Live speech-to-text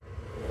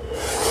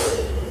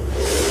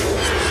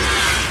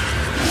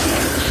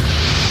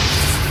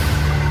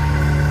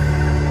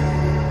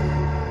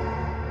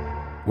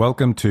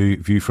welcome to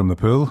View from the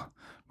Pool.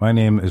 My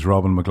name is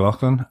Robin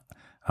McLaughlin,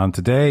 and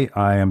today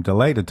I am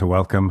delighted to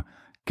welcome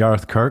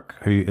Gareth Kirk,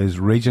 who is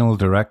Regional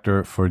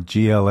Director for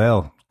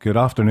GLL. Good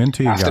afternoon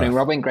to you, Afternoon, Gareth.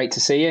 Robin. Great to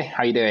see you.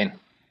 How are you doing?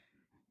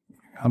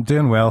 I'm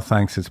doing well,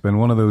 thanks. It's been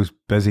one of those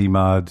busy,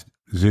 mad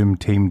Zoom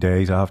team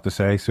days, I have to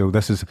say. So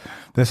this is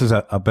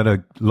a bit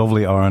of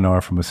lovely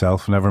R&R for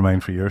myself, never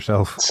mind for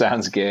yourself.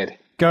 Sounds good.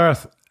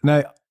 Gareth,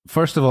 now,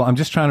 first of all, I'm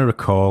just trying to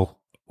recall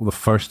the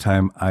first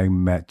time I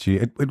met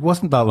you. It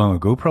wasn't that long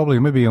ago, probably,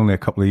 maybe only a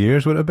couple of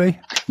years, would it be?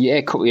 Yeah,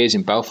 a couple of years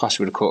in Belfast.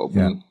 We would have caught up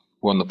and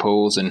won the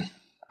pools and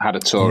had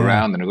a tour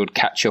around and a good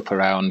catch up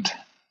around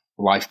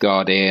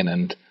lifeguarding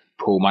and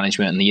pool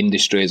management and the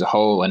industry as a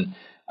whole. And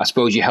I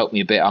suppose you helped me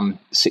a bit. I'm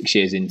 6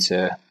 years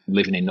into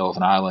living in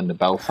Northern Ireland and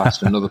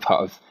Belfast, another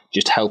part of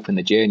just helping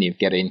the journey of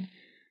getting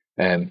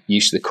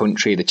used to the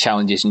country, the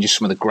challenges, and just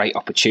some of the great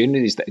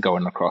opportunities that are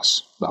going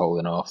across the whole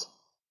of the North.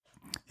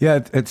 Yeah,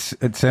 it's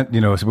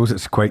you know, I suppose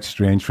it's quite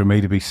strange for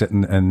me to be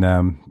sitting in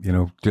you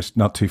know, just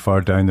not too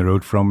far down the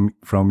road from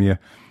you,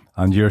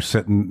 and you're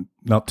sitting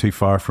not too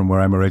far from where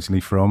I'm originally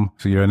from.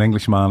 So you're an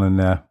Englishman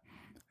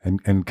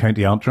in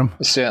County Antrim.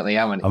 I certainly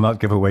am. I'll not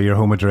give away your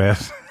home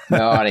address.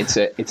 No, and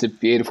it's a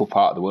beautiful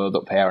part of the world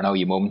up here. I know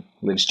your mum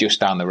lives just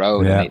down the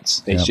road, and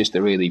it's just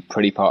a really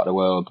pretty part of the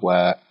world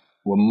where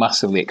we're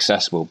massively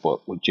accessible,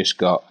 but we've just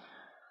got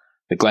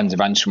the Glens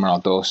of Antrim on our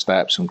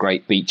doorstep, some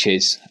great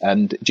beaches,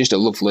 and just a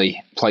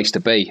lovely place to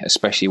be,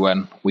 especially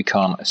when we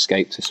can't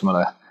escape to some of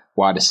the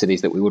wider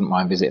cities that we wouldn't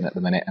mind visiting at the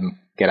minute and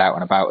get out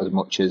and about as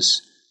much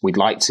as we'd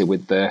like to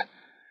with the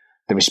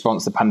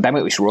response to the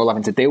pandemic, which we're all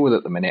having to deal with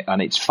at the minute. And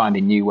it's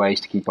finding new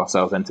ways to keep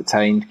ourselves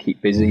entertained,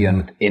 keep busy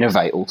and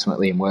innovate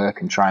ultimately in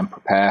work and try and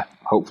prepare,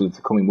 hopefully, for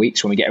the coming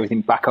weeks when we get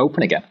everything back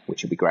open again,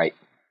 which would be great.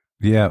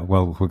 Yeah,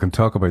 well, we can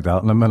talk about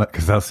that in a minute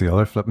because that's the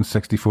other flipping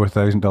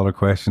 $64,000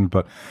 question.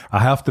 But I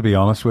have to be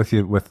honest with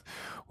you,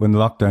 when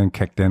lockdown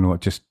kicked in,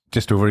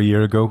 just over a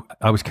year ago,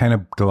 I was kind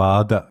of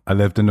glad that I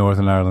lived in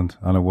Northern Ireland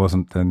and I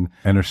wasn't in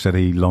inner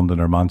city London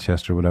or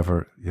Manchester,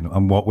 whatever, you know,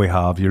 and what we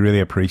have. You really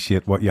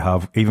appreciate what you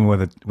have, even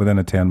within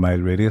a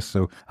 10-mile radius.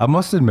 So I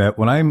must admit,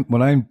 when I'm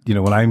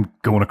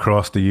going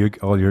across to you,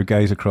 all your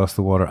guys across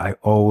the water, I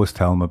always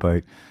tell them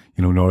about,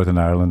 you know, Northern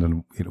Ireland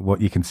and, you know,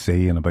 what you can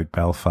see and about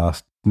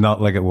Belfast.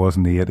 Not like it was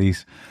in the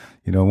 80s.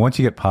 You know, once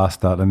you get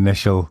past that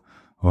initial,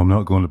 oh, I'm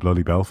not going to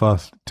bloody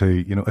Belfast, to,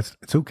 you know, it's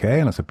okay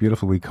and it's a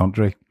beautiful wee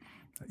country.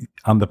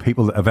 And the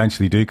people that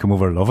eventually do come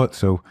over love it.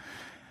 So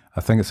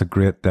I think it's a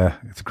great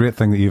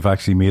thing that you've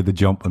actually made the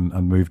jump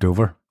and moved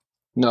over.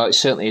 No, it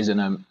certainly isn't.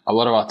 A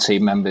lot of our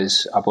team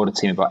members, I brought a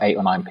team of about 8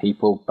 or 9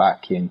 people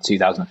back in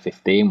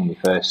 2015 when we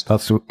first did the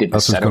setup here.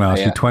 That's what I was going to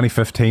ask you.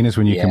 2015 is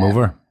when you came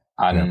over.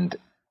 And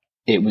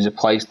it was a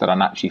place that I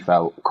naturally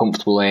felt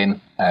comfortable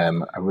in,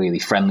 a really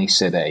friendly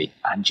city,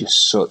 and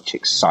just such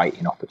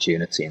exciting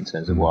opportunity in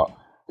terms of what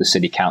the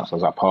city council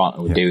as our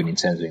partner were doing in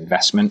terms of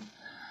investment.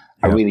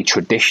 A really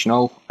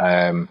traditional,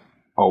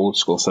 old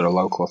school sort of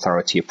local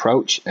authority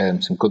approach.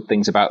 Some good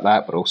things about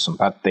that, but also some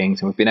bad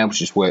things. And we've been able to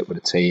just work with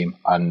a team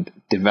and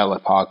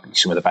develop arguably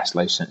some of the best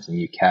legislation in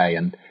the UK.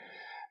 And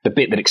the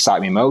bit that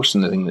excited me most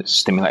and the thing that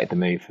stimulated the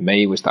move for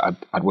me was that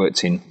I'd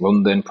worked in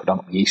London,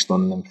 predominantly East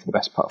London, for the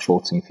best part of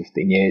 14,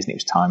 15 years. And it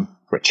was time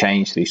for a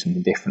change to do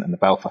something different. And the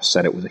Belfast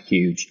setup was a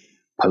huge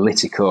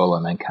political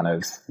and then kind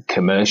of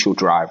commercial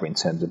driver in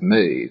terms of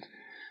move.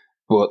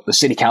 But the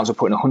City Council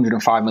putting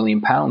 £105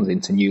 million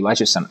into new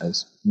leisure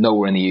centres.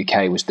 Nowhere in the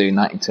UK was doing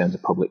that in terms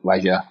of public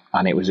leisure.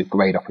 And it was a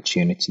great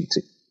opportunity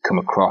to come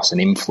across and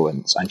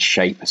influence and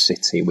shape a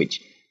city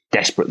which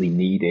desperately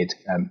needed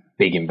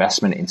big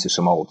investment into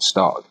some old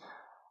stock.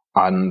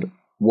 And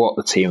what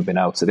the team have been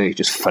able to do is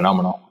just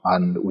phenomenal.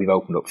 And we've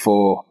opened up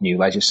 4 new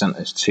leisure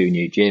centres, 2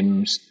 new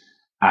gyms,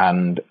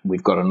 and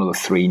we've got another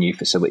 3 new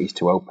facilities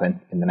to open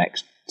in the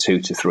next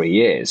 2 to 3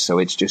 years. So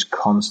it's just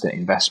constant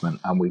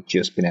investment. And we've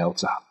just been able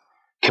to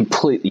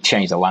completely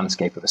change the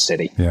landscape of the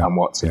city and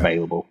what's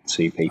available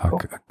to people.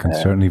 I can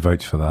certainly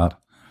vouch for that.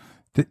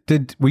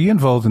 Were you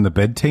involved in the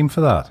bid team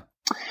for that?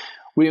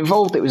 We were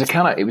involved. It was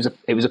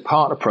a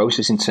partner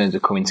process in terms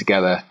of coming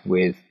together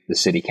with the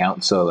city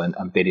council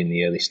and bidding in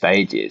the early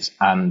stages.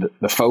 And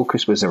the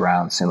focus was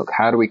around saying, look,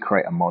 how do we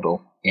create a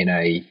model in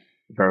a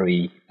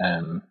very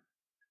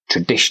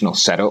traditional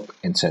setup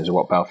in terms of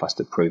what Belfast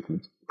had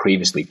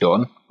previously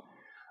done,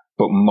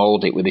 but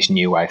mould it with this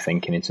new way of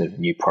thinking into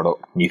new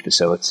product, new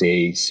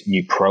facilities,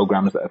 new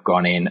programs that have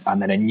gone in,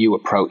 and then a new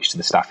approach to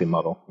the staffing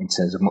model in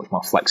terms of much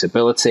more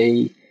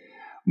flexibility,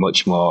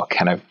 much more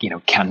kind of, you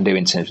know, can do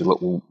in terms of,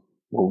 look, we'll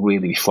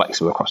really be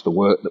flexible across the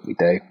work that we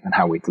do and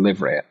how we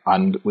deliver it.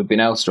 And we've been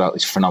able to throughout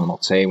this phenomenal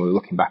team. We were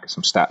looking back at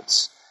some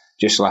stats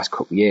just the last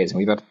couple of years, and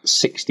we've had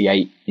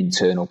 68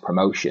 internal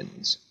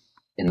promotions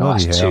in the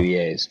last 2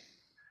 years.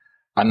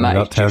 And that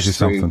is just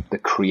through the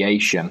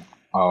creation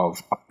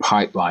of a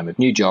pipeline of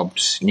new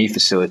jobs, new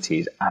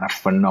facilities, and a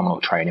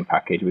phenomenal training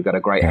package. We've got a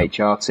great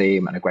HR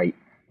team and a great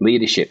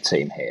leadership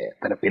team here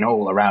that have been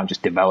all around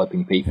just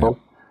developing people.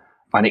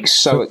 And it's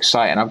so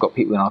exciting. I've got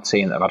people in our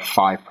team that have had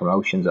 5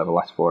 promotions over the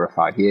last 4 or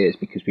 5 years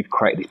because we've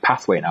created this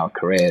pathway in our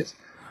careers.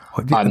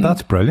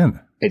 That's brilliant.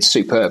 It's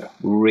superb.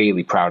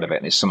 Really proud of it.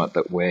 And it's something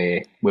that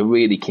we're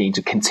really keen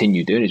to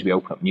continue doing as we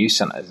open up new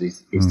centres,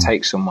 is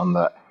take someone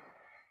that,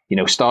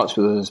 starts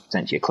with us,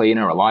 potentially a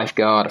cleaner, a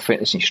lifeguard, a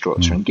fitness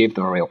instructor, and give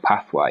them a real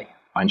pathway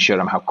and show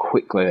them how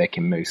quickly they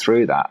can move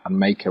through that and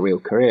make a real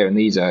career. And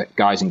these are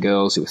guys and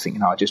girls who are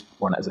thinking, I just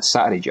want it as a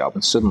Saturday job.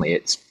 And suddenly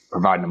it's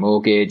providing a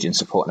mortgage and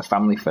supporting a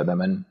family for them.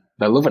 And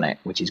they're loving it,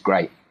 which is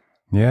great.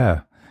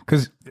 Yeah.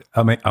 Because,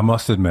 I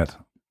must admit,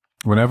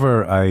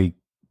 whenever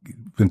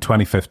in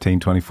 2015,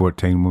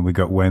 2014, when we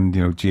got wind,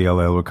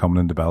 GLL were coming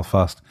into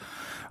Belfast.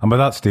 And by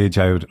that stage,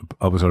 I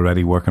was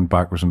already working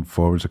backwards and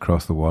forwards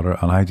across the water.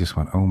 And I just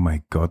went, oh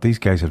my God, these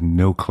guys have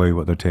no clue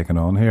what they're taking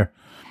on here.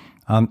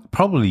 And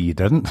probably you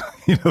didn't,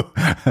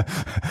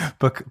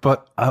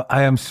 but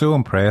I am so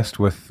impressed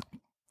with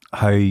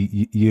how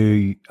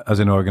you as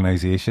an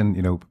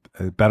organisation,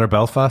 Better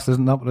Belfast,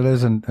 isn't that what it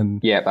is? And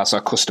yeah, that's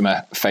our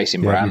customer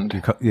facing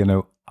brand.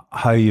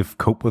 How you've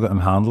coped with it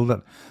and handled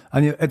it.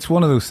 And it's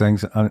one of those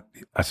things, and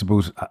I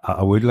suppose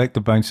I would like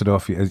to bounce it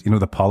off you, is,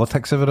 the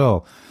politics of it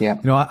all. Yeah.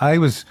 I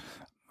was,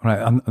 right,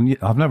 and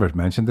I've never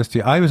mentioned this to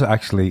you, I was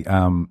actually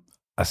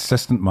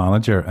assistant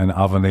manager in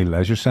Avonlea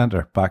Leisure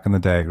Centre back in the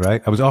day,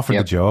 right? I was offered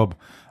the job,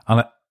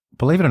 and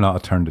believe it or not, I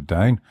turned it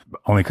down,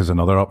 only because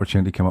another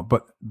opportunity came up.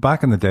 But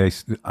back in the day,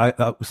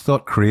 I was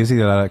thought crazy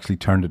that I actually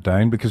turned it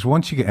down, because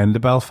once you get into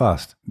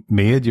Belfast,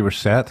 you were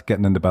set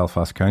getting into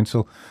Belfast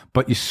Council,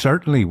 but you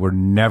certainly were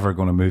never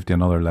going to move to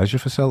another leisure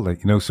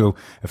facility, So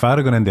if I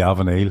had gone into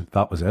Avonlea,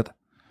 that was it.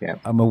 Yeah.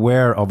 I'm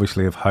aware,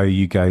 obviously, of how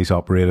you guys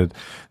operated,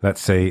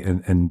 let's say,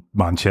 in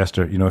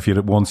Manchester. If you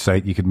had one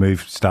site, you could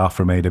move staff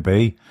from A to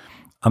B.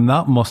 And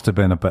that must have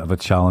been a bit of a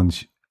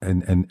challenge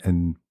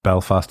in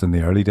Belfast in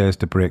the early days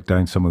to break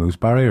down some of those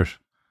barriers.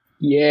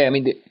 Yeah, I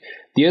mean,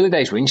 the early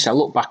days were interesting. I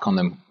look back on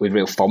them with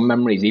real fond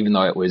memories, even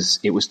though it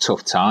was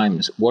tough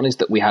times. One is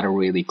that we had a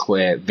really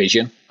clear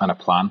vision and a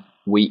plan.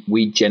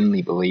 We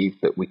genuinely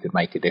believed that we could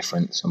make a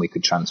difference and we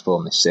could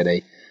transform this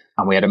city.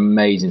 And we had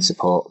amazing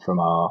support from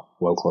our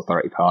local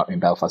authority partner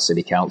in Belfast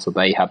City Council.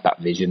 They had that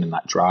vision and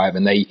that drive,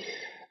 and they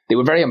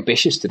were very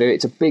ambitious to do it.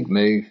 It's a big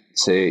move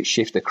to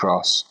shift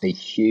across a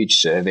huge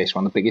service,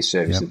 one of the biggest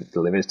services that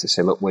delivers, to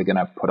say, look, we're going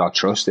to put our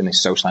trust in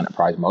this social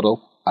enterprise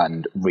model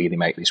and really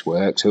make this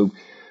work. So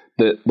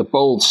the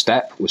bold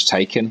step was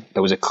taken.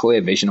 There was a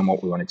clear vision on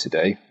what we wanted to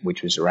do,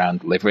 which was around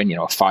delivering, a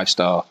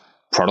 5-star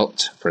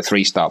product for a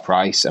 3-star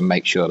price, and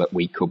make sure that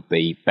we could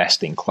be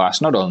best in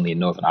class, not only in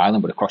Northern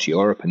Ireland, but across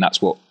Europe. And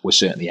that's what we're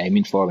certainly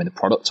aiming for in the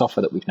product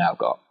offer that we've now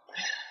got.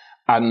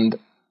 And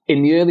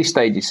in the early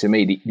stages, for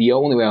me, the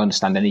only way I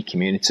understand any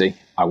community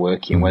I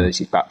work in, whether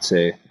this is back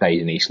to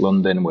days in East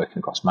London, working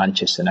across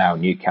Manchester now,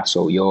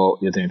 Newcastle, York,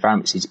 the other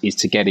environments, is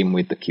to get in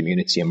with the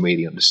community and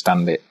really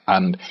understand it.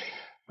 And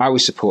I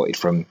was supported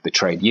from the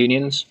trade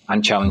unions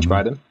and challenged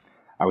by them.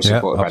 I was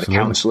supported by the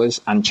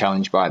councillors and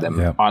challenged by them.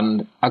 Yeah.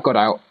 And I got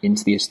out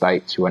into the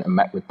estates, we went and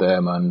met with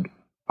them, and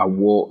I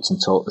walked and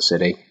talked the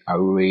city. I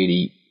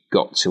really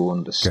got to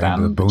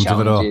understand the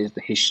challenges,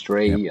 the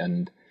history,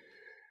 and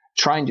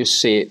try and just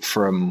see it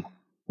from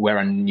where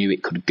I knew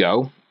it could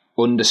go,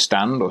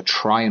 understand or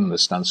try and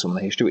understand some of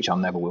the history, which I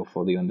never will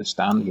fully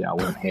understand. I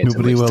wasn't here to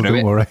live through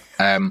it. Worry.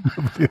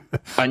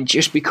 And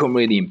just become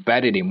really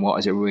embedded in what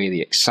is a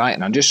really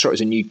exciting and just sort of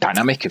as a new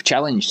dynamic of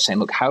challenge, saying,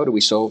 look, how do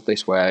we solve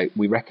this where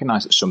we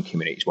recognise that some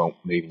communities won't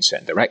move in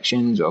certain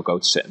directions or go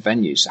to certain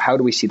venues? So how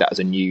do we see that as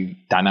a new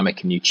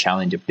dynamic, a new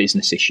challenge, a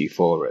business issue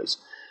for us?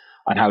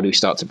 And how do we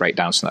start to break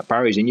down some of that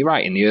barriers? And you're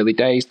right, in the early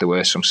days, there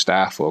were some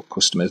staff or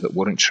customers that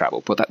wouldn't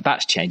travel, but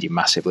that's changing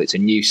massively. It's a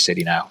new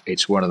city now.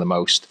 It's one of the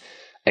most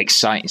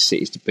exciting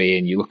cities to be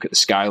in. You look at the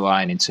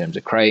skyline in terms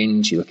of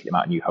cranes, you look at the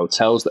amount of new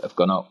hotels that have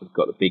gone up. We've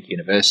got the big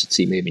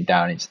university moving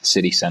down into the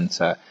city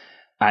centre,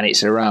 and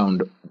it's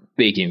around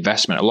big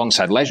investment.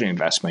 Alongside leisure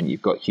investment,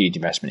 you've got huge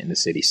investment in the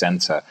city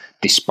centre,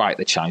 despite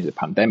the challenge of the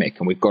pandemic,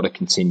 and we've got to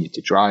continue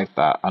to drive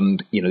that.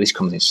 And, this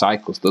comes in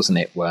cycles, doesn't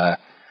it, where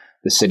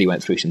the city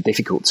went through some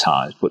difficult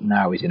times, but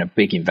now is in a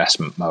big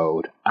investment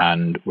mode,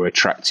 and we're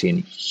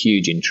attracting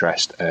huge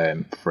interest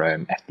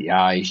from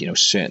FDIs,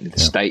 certainly the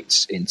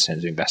states in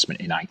terms of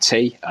investment in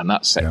IT, and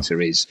that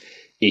sector is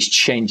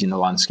changing the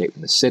landscape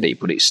in the city,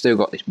 but it's still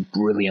got this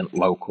brilliant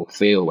local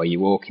feel where you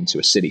walk into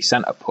a city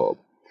centre pub,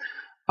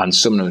 and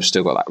some of them have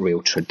still got that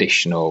real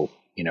traditional,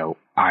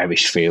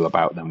 Irish feel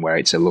about them, where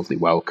it's a lovely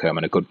welcome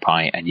and a good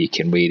pint, and you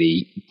can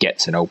really get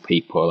to know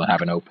people and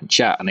have an open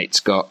chat, and it's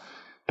got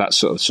that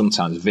sort of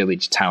sometimes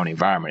village town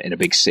environment in a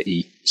big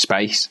city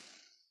space.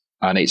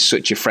 And it's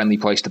such a friendly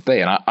place to be.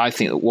 And I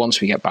think that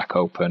once we get back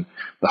open,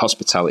 the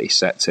hospitality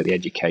sector, the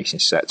education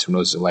sector, and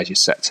us, the leisure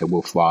sector,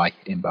 will fly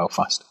in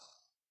Belfast.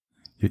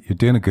 You're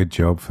doing a good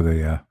job for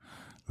the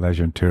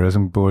Leisure and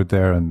Tourism Board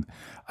there. And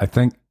I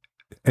think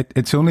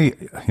It's only,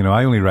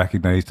 I only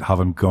recognised,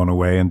 having gone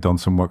away and done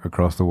some work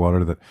across the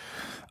water, that,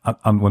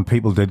 and when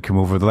people did come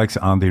over, the likes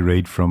of Andy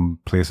Reid from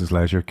Places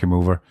Leisure came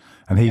over,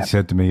 and he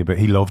said to me about,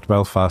 he loved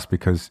Belfast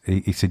because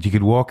he said you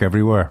could walk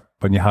everywhere,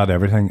 but you had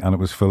everything, and it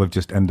was full of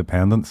just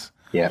independence.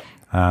 Yeah.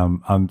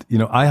 And,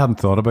 I hadn't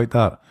thought about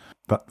that.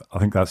 But I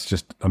think that's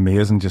just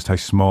amazing, just how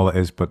small it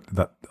is, but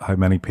that how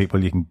many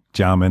people you can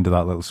jam into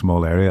that little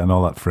small area and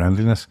all that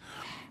friendliness.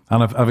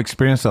 And I've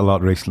experienced it a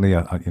lot recently.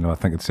 I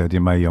think it said,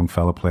 my young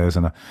fella plays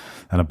in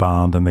a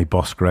band and they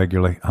busk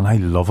regularly, and I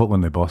love it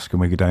when they busk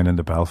and we go down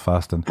into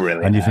Belfast and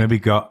you've maybe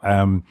got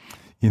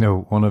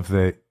one of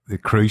the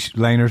cruise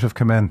liners have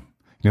come in,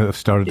 have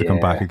started to come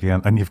back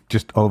again, and you've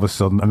just all of a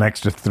sudden an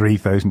extra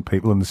 3,000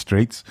 people in the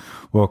streets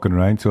walking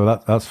around. So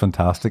that's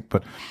fantastic.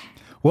 But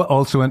what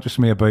also interests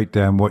me about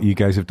what you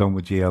guys have done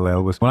with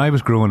GLL was, when I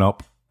was growing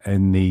up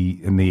in the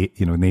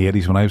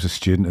 80s, when I was a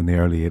student in the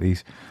early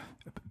 80s.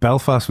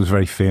 Belfast was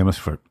very famous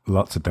for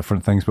lots of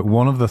different things, but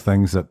one of the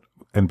things that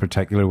in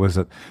particular was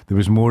that there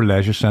was more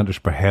leisure centres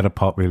per head of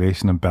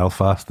population in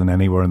Belfast than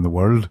anywhere in the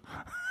world.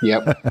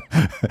 Yep.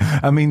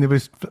 I mean, there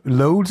was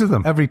loads of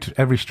them.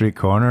 Every street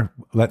corner,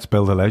 let's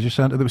build a leisure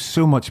centre. There was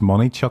so much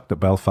money chucked at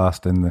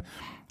Belfast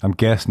I'm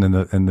guessing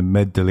in the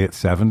mid to late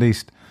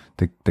 70s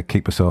to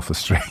keep us off the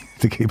street,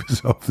 to keep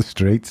us off the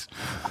streets.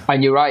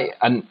 And you're right.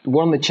 And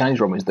one of the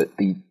challenges, Ron, was that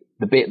the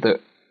bit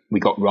that we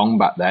got wrong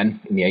back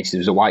then in the 80s, there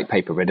was a white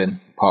paper written.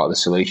 Part of the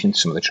solution to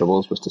some of the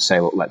troubles was to say,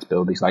 look, let's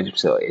build these leisure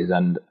facilities.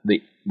 And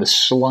the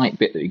slight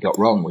bit that we got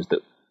wrong was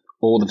that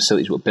all the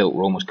facilities that were built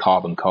were almost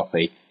carbon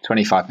copy,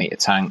 25-metre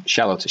tank,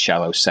 shallow to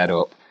shallow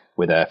setup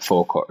with a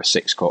 4-court or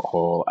 6-court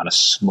hall and a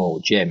small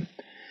gym,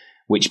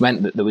 which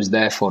meant that there was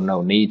therefore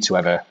no need to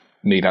ever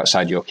move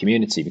outside your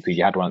community because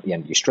you had one at the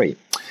end of your street.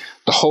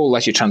 The whole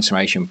leisure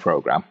transformation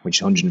programme,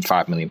 which is a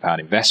 £105 million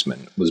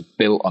investment, was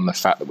built on the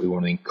fact that we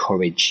want to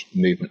encourage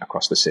movement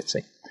across the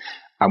city.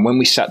 And when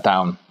we sat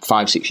down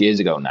 5-6 years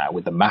ago now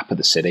with the map of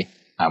the city,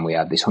 and we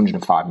had this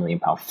 £105 million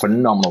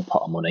phenomenal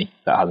pot of money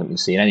that hasn't been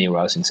seen anywhere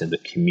else in terms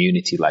of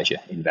community leisure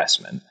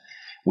investment,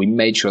 we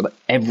made sure that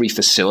every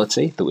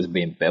facility that was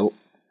being built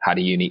had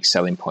a unique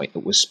selling point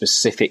that was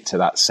specific to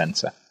that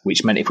centre,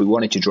 which meant if we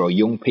wanted to draw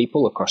young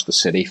people across the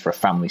city for a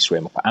family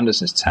swim up at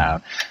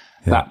Andersonstown,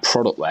 that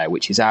product there,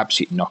 which is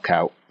absolute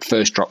knockout,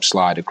 first drop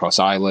slide across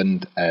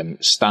Island,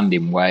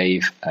 standing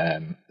wave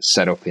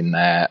set up in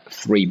there,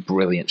 3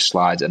 brilliant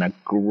slides and a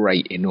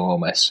great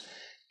enormous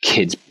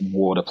kids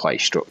water play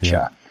structure.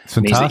 Yeah. It's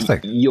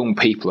fantastic. Young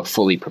people are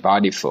fully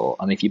provided for.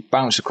 And if you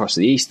bounce across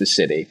the east of the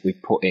city,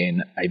 we've put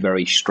in a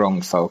very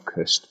strong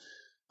focused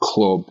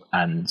club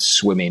and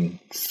swimming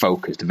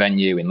focused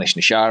venue in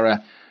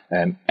Lishnashara.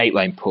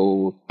 8-lane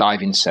pool,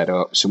 diving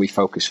setup. So we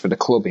focus for the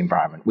club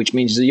environment, which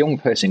means as a young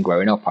person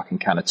growing up, I can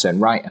kind of turn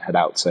right and head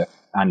out to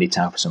Andy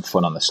Town for some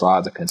fun on the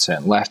slides. I can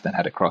turn left and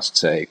head across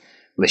to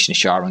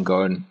Lishnashara and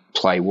go and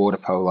play water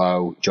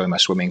polo, join my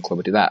swimming club,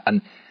 and do that.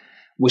 And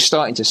we're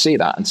starting to see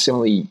that. And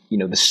similarly,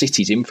 the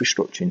city's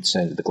infrastructure in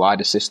terms of the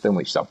glider system,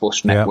 which is our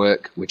bus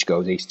network, which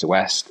goes east to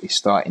west, is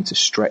starting to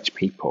stretch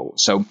people.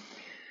 So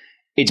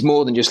it's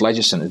more than just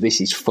leisure centres.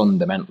 This is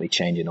fundamentally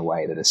changing the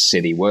way that a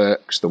city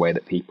works, the way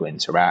that people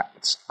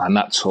interact. And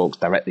that talks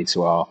directly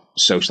to our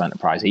social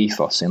enterprise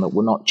ethos, saying that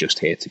we're not just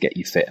here to get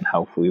you fit and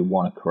healthy. We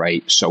want to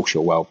create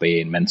social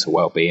well-being, mental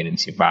well-being in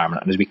this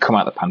environment. And as we come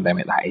out of the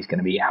pandemic, that is going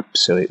to be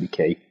absolutely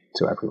key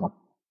to everyone.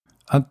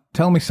 And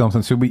tell me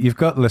something. So you've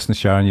got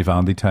Lisnashire and you've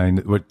Andy Town,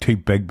 that were 2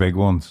 big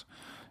ones.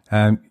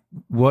 And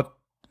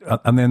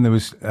then there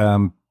was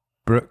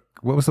Brook.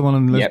 What was the one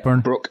in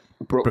Lisburn? Yeah,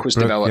 Brook was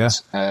developed.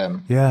 It's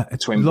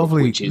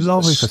Twinbrook,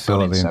 lovely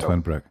facility in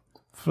Twinbrook.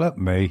 Flip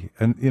me.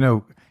 And,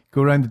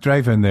 go around the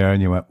drive in there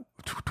and you went,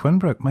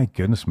 Twinbrook, my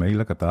goodness me,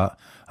 look at that.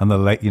 And the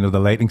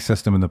lighting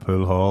system in the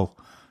pool hall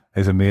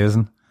is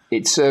amazing.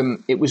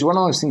 It was one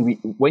of those things,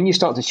 when you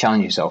start to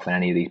challenge yourself in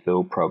any of these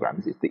build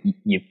programs, is that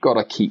you've got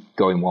to keep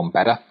going one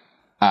better.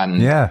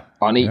 And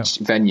on each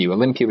venue,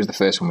 Olympia was the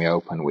first one we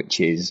opened, which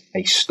is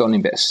a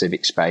stunning bit of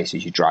civic space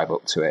as you drive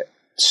up to it.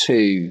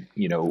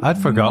 I'd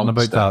forgotten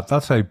about that.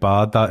 That's how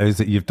bad that is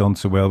that you've done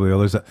so well with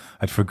others.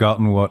 I'd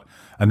forgotten what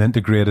an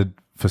integrated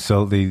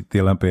facility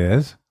the Olympia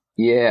is.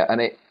 Yeah, and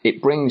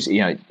it brings,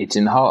 it's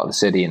in the heart of the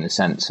city in the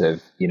sense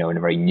of, in a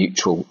very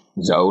neutral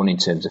zone in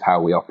terms of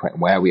how we operate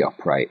and where we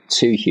operate.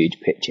 2 huge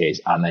pitches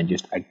and then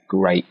just a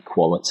great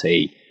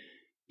quality,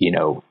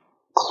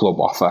 club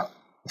offer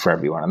for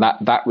everyone. And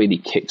that really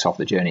kicked off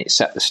the journey. It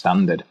set the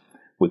standard.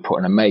 We put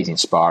an amazing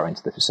spa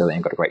into the facility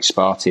and got a great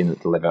spa team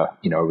that deliver,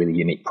 a really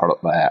unique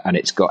product there. And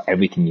it's got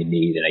everything you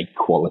need in a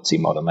quality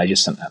modern leisure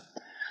centre.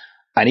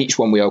 And each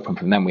one we opened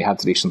from them, we had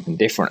to do something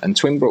different. And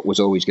Twinbrook was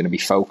always going to be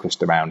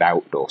focused around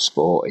outdoor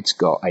sport. It's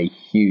got a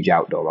huge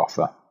outdoor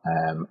offer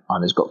and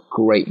it's got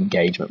great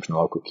engagement from the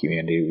local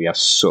community. We have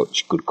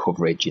such good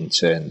coverage in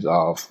terms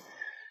of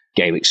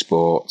Gaelic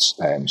sports,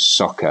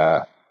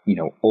 soccer,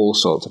 all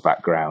sorts of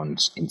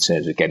backgrounds in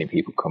terms of getting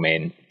people come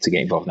in to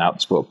get involved in outdoor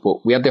sport.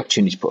 But we had the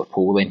opportunity to put a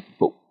pool in,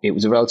 but it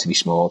was a relatively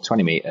small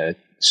 20-metre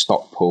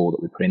stock pool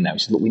that we put in there. We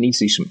said, look, we need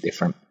to do something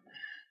different.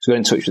 So we got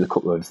in touch with a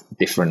couple of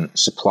different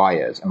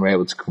suppliers, and we're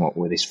able to come up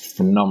with this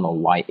phenomenal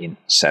lighting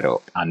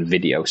setup and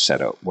video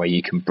setup where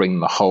you can bring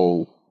the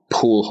whole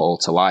pool hall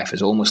to life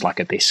as almost like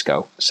a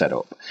disco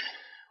setup,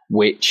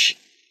 which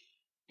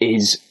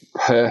is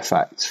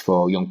perfect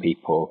for young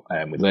people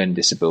with learning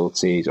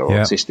disabilities or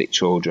autistic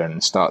children,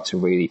 and start to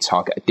really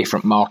target a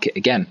different market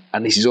again.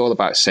 And this is all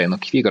about saying,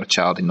 look, if you've got a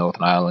child in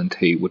Northern Ireland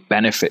who would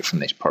benefit from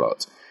this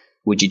product,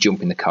 would you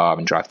jump in the car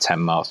and drive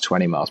 10 miles,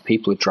 20 miles?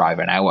 People would drive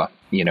an hour,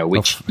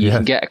 which you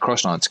can get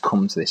across on to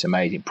come to this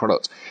amazing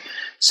product.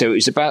 So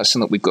it's about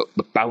something that we've got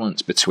the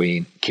balance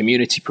between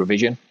community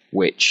provision,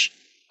 which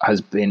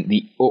has been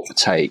the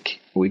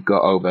uptake. We've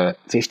got over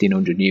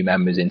 1,500 new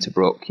members into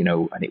Brook,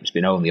 and it's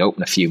been only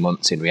open a few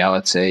months in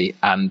reality.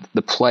 And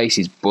the place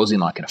is buzzing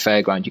like in a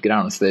fairground. You go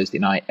down on Thursday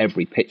night,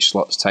 every pitch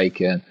slot's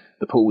taken,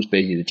 the pool's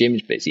busy, the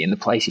gym's busy, and the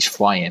place is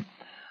flying.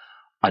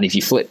 And if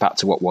you flip back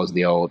to what was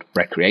the old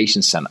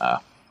recreation centre,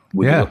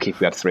 we'd be lucky if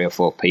we had 3 or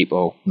 4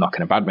 people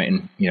knocking a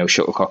badminton,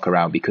 shuttlecock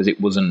around, because it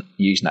wasn't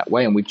used that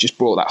way. And we've just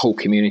brought that whole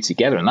community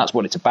together. And that's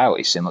what it's about.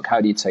 It's saying, look, how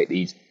do you take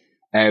these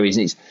areas?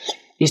 And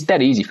it's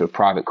dead easy for a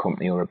private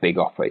company or a big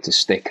operator to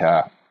stick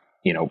a,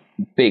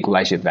 big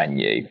leisure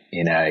venue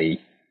in a,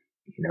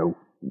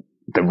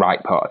 the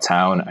right part of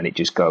town, and it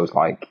just goes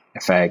like a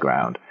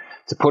fairground.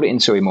 To put it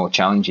into a more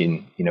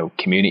challenging,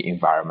 community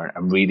environment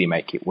and really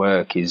make it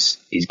work is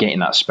getting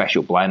that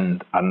special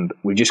blend. And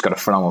we've just got a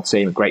phenomenal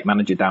team, a great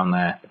manager down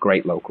there, a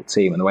great local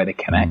team, and the way they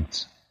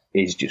connect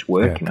is just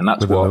working. And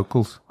that's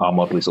what our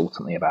model is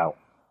ultimately about.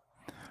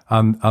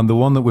 And the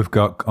one that we've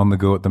got on the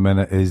go at the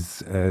minute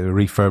is a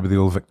refurb of the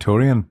old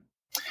Victorian.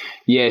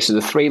 Yeah, so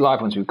the 3 live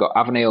ones, we've got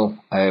Avenel,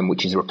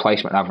 which is a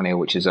replacement of Avenel,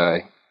 which is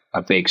a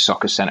big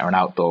soccer centre and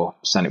outdoor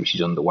centre, which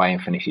is underway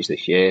and finishes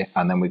this year.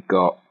 And then we've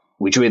got,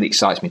 which really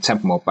excites me,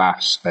 Templemore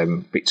Baths,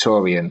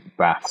 Victorian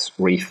baths,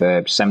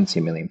 refurb,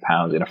 £70 million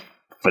in a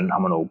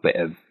phenomenal bit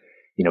of,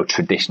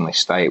 traditional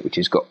estate, which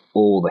has got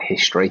all the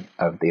history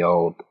of the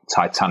old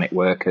Titanic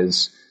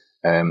workers,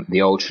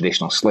 the old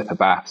traditional slipper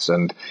baths.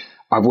 And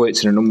I've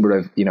worked in a number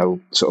of,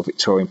 sort of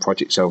Victorian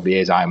projects over the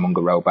years. Ironmonger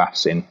Row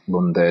Baths in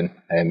London,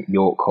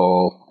 York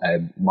Hall,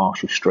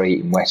 Marshall Street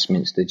in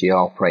Westminster, GE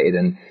operated.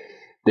 And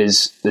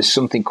there's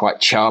something quite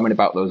charming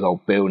about those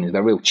old buildings.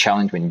 They're a real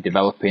challenge when you're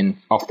developing,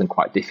 often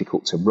quite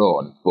difficult to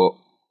run. But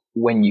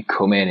when you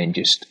come in and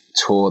just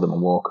tour them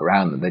and walk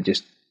around them, they're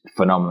just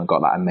phenomenal.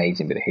 Got that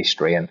amazing bit of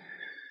history. And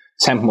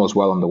Templemore's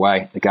well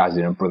underway. The guys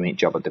are doing a brilliant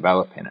job of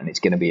developing, and it's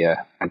going to be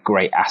a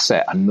great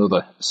asset,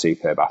 another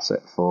superb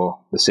asset for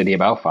the city of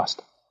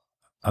Belfast.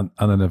 And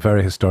in a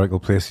very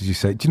historical place, as you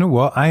say. Do you know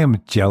what? I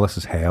am jealous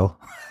as hell.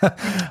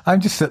 I'm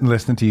just sitting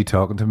listening to you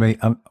talking to me,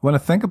 and when I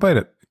think about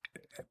it,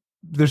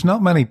 there's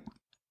not many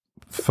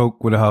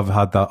folk would have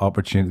had that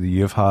opportunity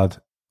you've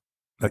had,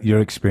 that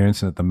you're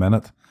experiencing at the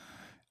minute,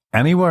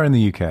 anywhere in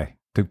the UK,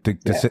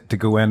 to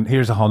go in,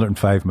 here's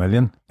 105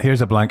 million,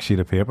 here's a blank sheet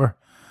of paper,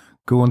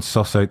 go and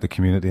suss out the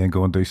community and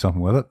go and do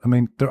something with it. I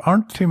mean, there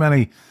aren't too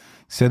many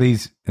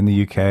cities in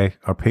the UK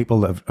or people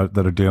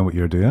that are doing what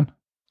you're doing.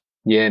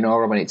 Yeah,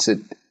 no, I mean,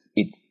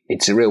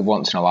 it's a real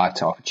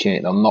once-in-a-lifetime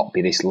opportunity. There'll not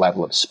be this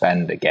level of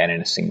spend again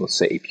in a single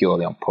city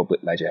purely on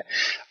public leisure.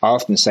 I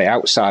often say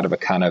outside of a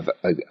kind of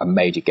a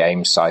major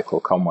games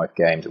cycle, Commonwealth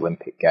Games,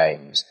 Olympic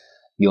Games,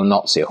 you'll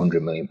not see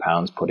 £100 million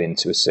put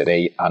into a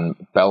city. And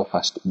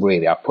Belfast,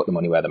 really, I've put the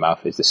money where the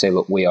mouth is. They say,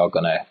 look, we are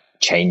going to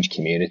change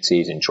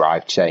communities and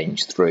drive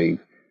change through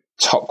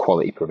top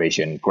quality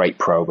provision, great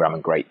program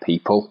and great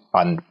people.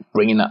 And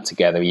bringing that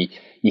together,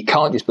 you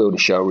can't just build a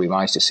showroom.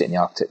 I used to sit in the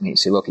architect meeting and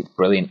say, look, it's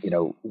brilliant,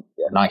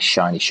 a nice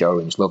shiny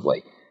showroom is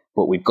lovely,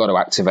 but we've got to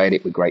activate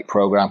it with great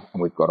program,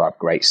 and we've got to have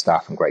great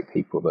staff and great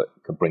people that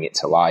can bring it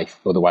to life.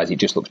 Otherwise it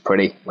just looks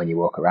pretty when you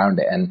walk around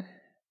it, and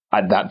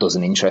that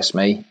doesn't interest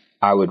me.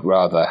 I would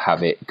rather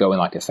have it going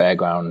like a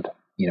fairground,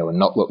 and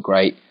not look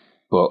great,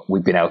 but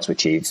we've been able to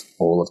achieve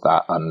all of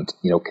that and,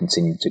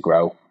 continue to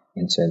grow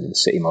in terms of the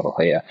city model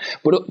here.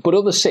 But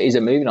other cities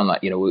are moving on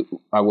that.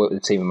 I work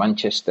with a team in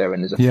Manchester,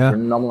 and there's a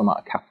phenomenal amount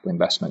of capital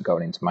investment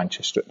going into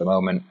Manchester at the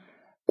moment.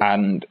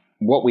 And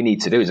what we need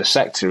to do as a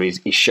sector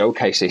is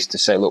showcase this to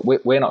say, look,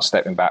 we're not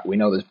stepping back. We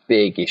know there's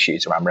big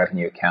issues around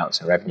revenue accounts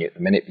and revenue at the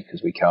minute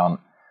because we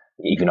can't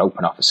even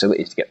open our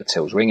facilities to get the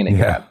tills ringing again.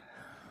 Yeah.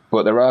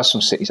 But there are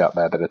some cities out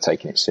there that are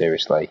taking it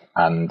seriously.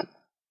 And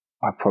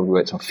I've probably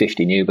worked on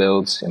 50 new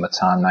builds in my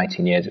time,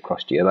 19 years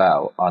across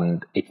GLL.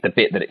 And it's the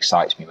bit that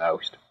excites me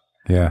most.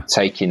 Yeah.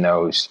 Taking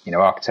those,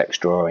 architect's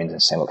drawings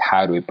and saying, look,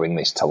 how do we bring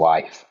this to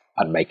life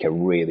and make a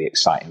really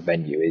exciting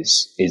venue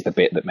is the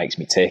bit that makes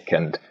me tick.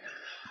 And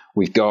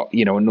we've got,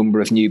 a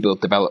number of new build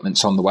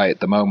developments on the way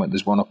at the moment.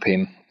 There's one up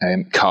in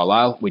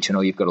Carlisle, which I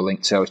know you've got a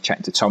link to. I was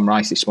chatting to Tom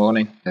Rice this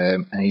morning,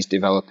 and he's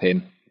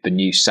developing the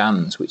new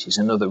Sands, which is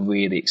another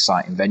really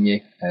exciting venue.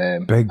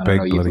 Big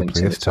bloody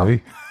place too.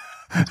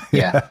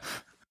 Yeah.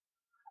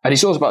 And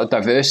it's also about the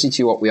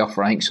diversity of what we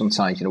offer. I think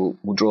sometimes, we'll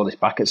draw this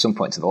back at some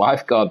point to the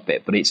lifeguard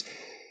bit, but it's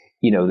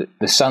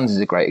the Sands is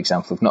a great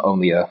example of not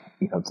only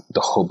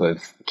the hub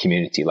of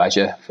community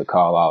leisure for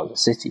Carlisle as a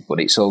city, but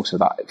it's also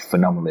that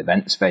phenomenal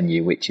events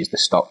venue, which is the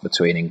stop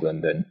between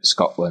England and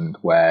Scotland,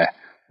 where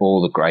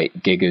all the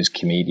great giggers,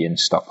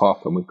 comedians stop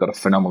off, and we've got a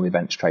phenomenal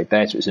events trade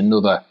there. So it's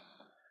another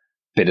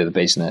bit of the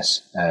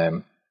business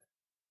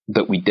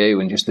that we do,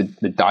 and just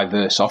the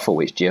diverse offer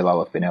which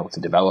GLL have been able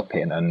to develop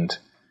in, and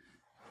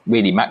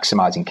really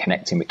maximising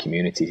connecting with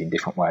communities in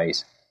different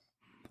ways.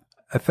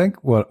 I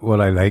think what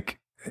I like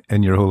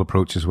in your whole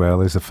approach as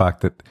well is the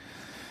fact that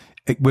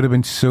it would have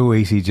been so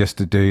easy just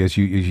to do, as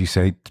you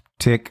say,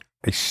 take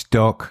a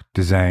stock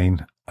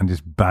design and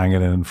just bang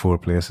it in 4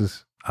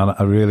 places. And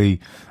I really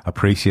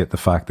appreciate the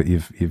fact that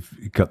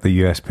you've got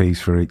the USPs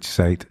for each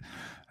site.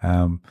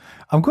 I'm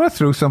going to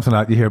throw something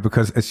at you here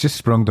because it's just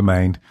sprung to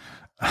mind.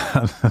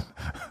 And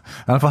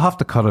if I have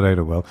to cut it out,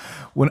 I will.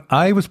 When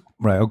I was,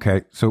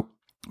 so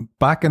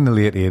back in the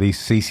late 80s,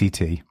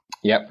 CCT.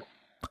 Yep.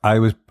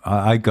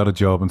 I got a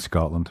job in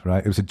Scotland,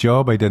 right? It was a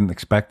job I didn't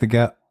expect to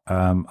get.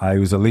 I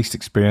was the least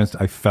experienced,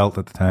 I felt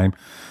at the time,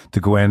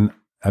 to go in.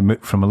 I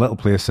moved from a little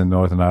place in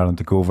Northern Ireland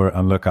to go over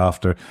and look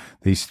after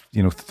these,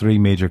 3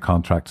 major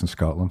contracts in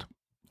Scotland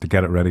to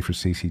get it ready for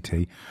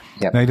CCT.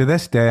 Yep. Now, to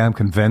this day, I'm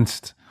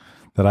convinced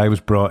that I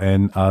was brought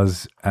in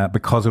as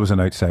because I was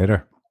an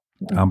outsider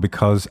and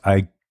because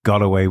I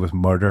got away with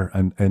murder.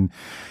 And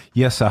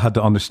yes, I had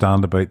to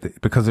understand about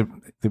because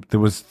there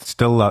was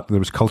still there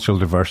was cultural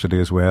diversity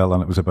as well,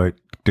 and it was about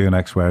doing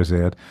X, Y, or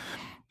Z.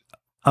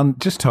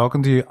 And just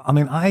talking to you, I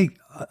mean, I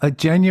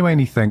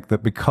genuinely think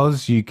that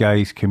because you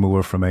guys came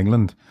over from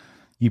England,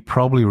 you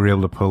probably were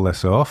able to pull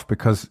this off,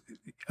 because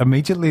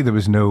immediately there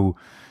was no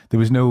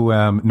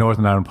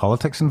Northern Ireland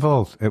politics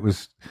involved.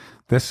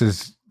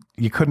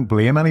 You couldn't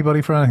blame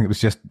anybody for anything. It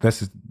was just,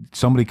 this is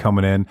somebody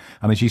coming in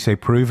and, as you say,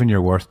 proving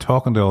your worth,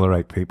 talking to all the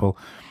right people,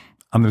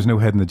 and there's no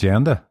hidden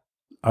agenda.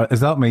 Is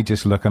that me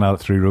just looking at it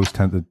through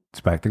rose-tinted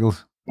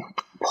spectacles?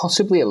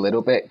 Possibly a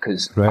little bit,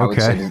 because I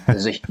would say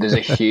there's a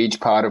huge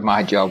part of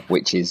my job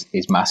which is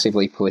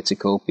massively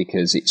political,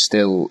 because it's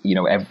still,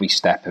 every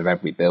step of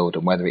every build,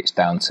 and whether it's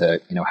down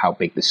to, how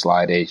big the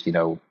slide is,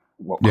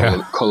 what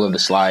colour the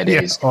slide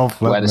is,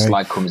 where the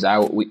slide comes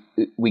out.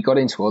 We got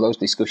into all those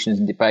discussions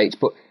and debates,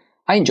 but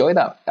I enjoy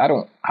that. I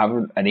don't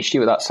have an issue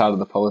with that side of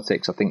the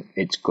politics. I think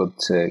it's good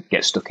to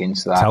get stuck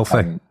into that. It's healthy.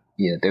 And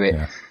do it.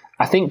 Yeah.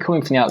 I think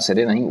coming from the outside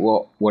in, I think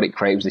what it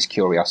craves is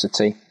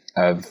curiosity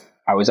of,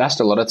 I was asked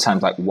a lot of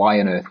times, like, why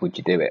on earth would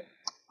you do it?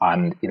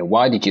 And,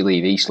 why did you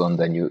leave East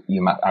London?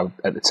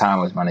 At the time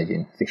I was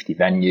managing 50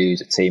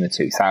 venues, a team of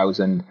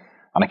 2,000.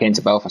 And I came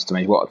to Belfast to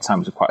manage what at the time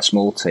was quite a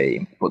small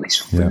team, but this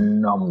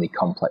phenomenally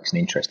complex and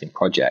interesting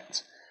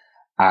project.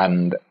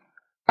 And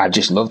I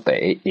just loved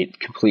it. It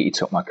completely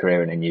took my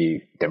career in a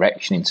new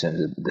direction in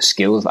terms of the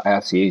skills that I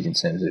had to use in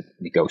terms of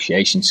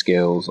negotiation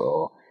skills,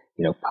 or,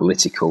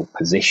 political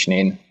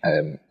positioning,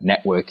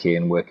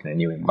 networking, working in a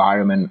new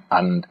environment.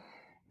 And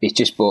it's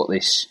just brought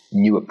this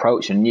new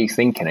approach and new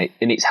thinking.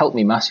 And it's helped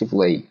me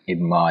massively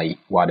in my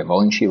wider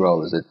voluntary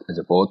role as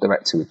a board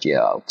director with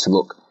GLL to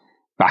look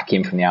back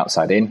in from the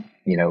outside in,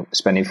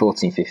 spending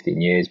 14, 15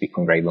 years,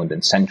 becoming very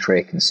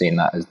London-centric and seeing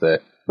that as the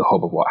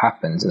hub of what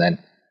happens. And then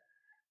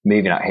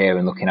moving out here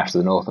and looking after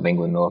the north of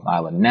England, Northern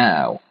Ireland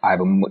now, I have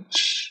a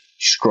much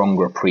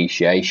stronger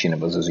appreciation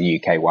of us as a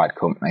UK-wide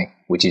company,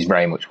 which is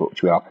very much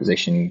what we are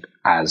positioned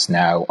as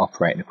now,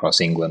 operating across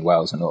England,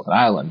 Wales and Northern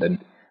Ireland. And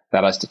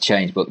that has to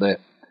change. But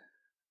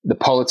the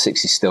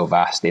politics is still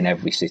vast in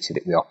every city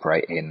that we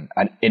operate in,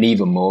 and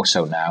even more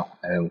so now.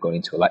 We're going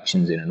into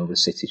elections in another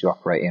cities we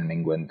operate in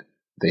England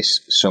this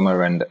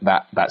summer, and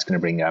that's going to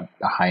bring a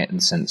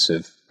heightened sense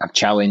of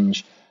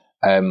challenge.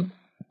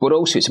 But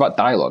also it's about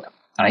dialogue.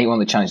 And I think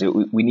one of the challenges,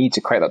 we need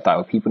to create that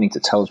dialogue. People need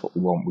to tell us what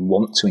we want. We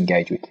want to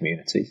engage with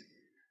communities.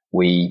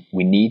 We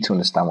need to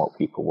understand what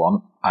people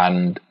want.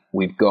 And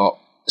we've got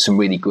some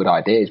really good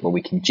ideas where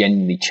we can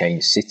genuinely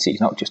change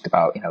cities, not just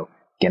about,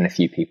 getting a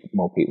few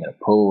more people in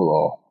a pool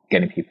or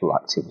getting people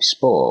active with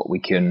sport. We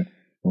can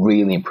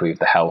really improve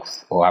the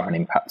health or have an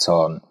impact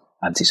on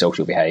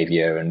antisocial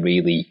behaviour and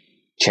really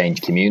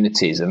change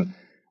communities. And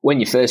when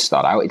you first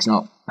start out,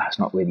 that's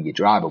not really your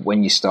driver.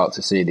 When you start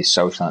to see this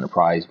social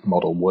enterprise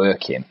model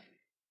working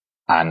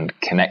and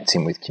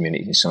connecting with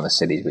communities in some of the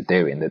cities we're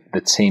doing,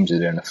 the teams are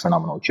doing a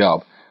phenomenal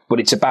job. But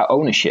it's about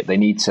ownership. They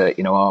need to,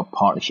 our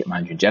partnership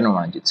manager and general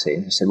manager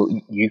team say, look,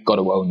 you've got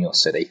to own your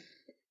city.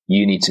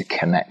 You need to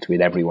connect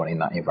with everyone in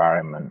that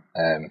environment,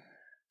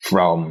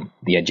 from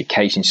the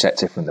education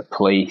sector, from the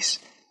police,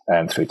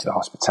 through to the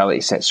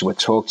hospitality sector. So we're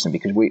talking to them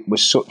because we're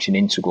such an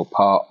integral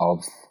part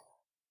of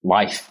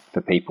life for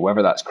people,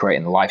 whether that's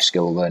creating the life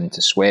skill of learning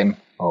to swim,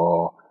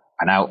 or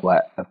an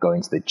outlet of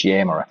going to the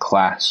gym, or a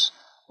class,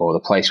 or the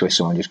place where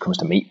someone just comes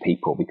to meet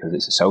people because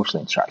it's a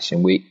social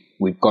interaction.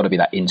 We've got to be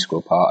that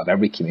integral part of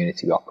every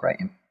community we operate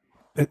in.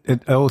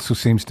 It also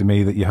seems to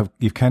me that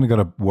you've kind of got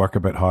to work a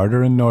bit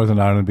harder in Northern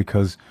Ireland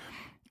because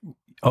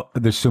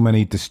there's so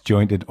many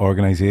disjointed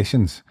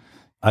organisations.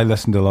 I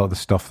listen to a lot of the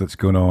stuff that's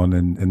going on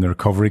in the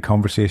recovery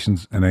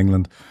conversations in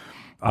England,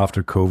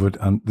 after COVID,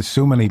 and there's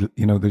so many,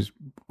 there's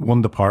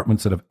one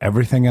departments that have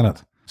everything in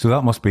it. So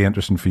that must be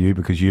interesting for you,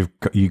 because you've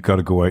got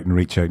to go out and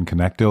reach out and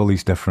connect to all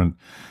these different,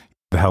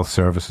 the health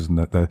services and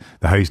the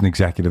housing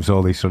executives,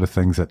 all these sort of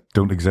things that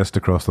don't exist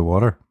across the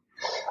water.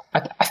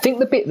 I think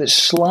the bit that's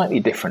slightly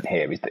different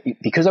here is that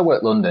because I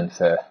worked London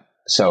for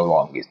so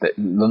long, is that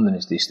London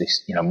is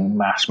this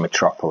mass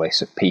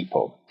metropolis of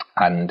people,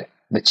 and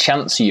the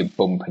chance of you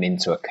bumping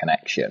into a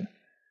connection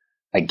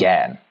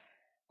again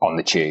on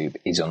the tube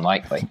is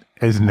unlikely.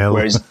 Is nil.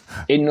 Whereas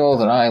in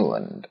Northern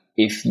Ireland,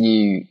 if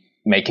you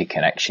make a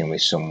connection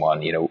with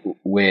someone,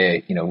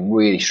 we're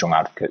really strong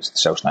advocates of the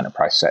social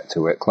enterprise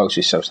sector. We're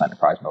closest social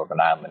enterprise in Northern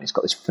Ireland. It's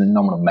got this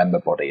phenomenal member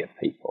body of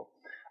people,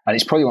 and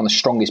it's probably one of the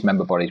strongest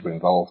member bodies we're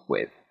involved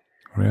with.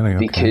 Really?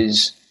 Okay.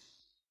 Because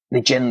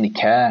they genuinely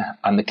care,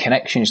 and the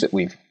connections that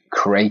we've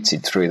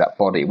created through that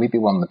body, we'd be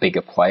one of the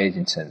bigger players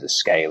in terms of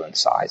scale and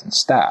size and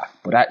staff,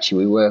 but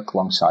actually we work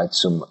alongside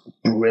some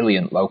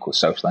brilliant local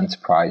social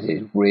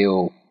enterprises,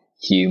 real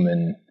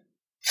human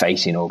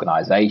facing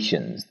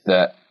organizations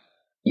that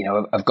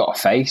have got a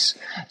face.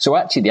 So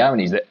actually the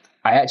irony is that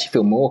I actually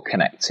feel more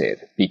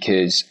connected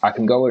because I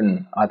can go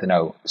and,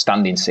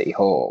 stand in City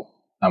Hall,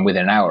 and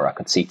within an hour I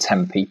could see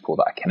 10 people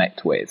that I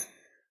connect with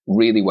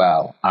really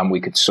well, and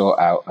we could sort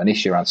out an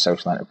issue around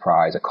social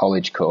enterprise, a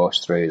college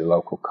course through the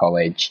local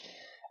college,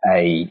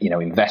 a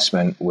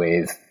investment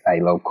with a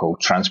local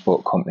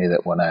transport company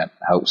that want to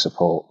help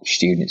support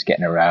students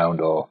getting around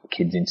or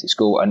kids into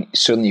school, and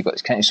suddenly you've got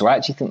this connection. So I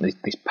actually think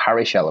this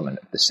parish element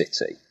of the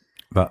city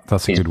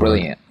that's a is good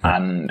brilliant, word.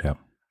 and yeah.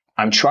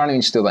 I'm trying to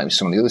instill that in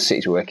some of the other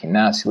cities we're working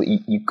now. So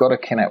you've got to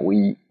connect.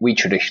 We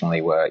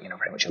traditionally were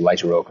very much a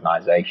leisure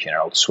organisation, an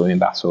old swimming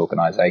baths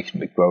organisation.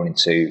 We've grown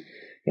into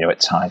at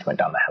times went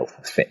down the health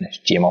and fitness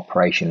gym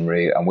operation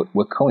route, and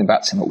we're coming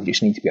back to that. We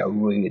just need to be a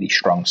really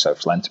strong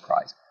social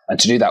enterprise. And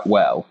to do that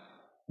well,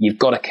 you've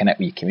got to connect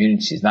with your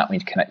communities. And that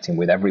means connecting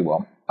with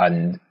everyone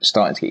and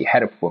starting to get your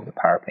head up above the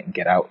parapet and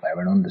get out there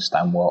and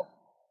understand what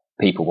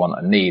people want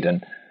and need.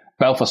 And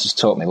Belfast has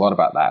taught me a lot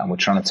about that. And we're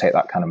trying to take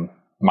that kind of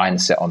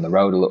mindset on the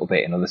road a little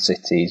bit in other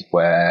cities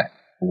where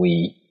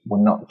we're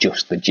not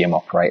just the gym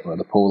operator or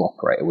the pool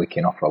operator. We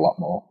can offer a lot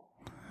more.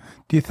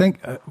 Do you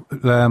think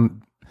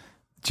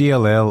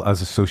GLL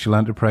as a social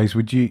enterprise,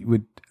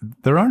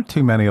 there aren't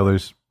too many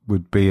others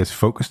would be as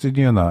focused as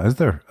you on that, is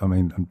there? I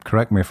mean,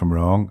 correct me if I'm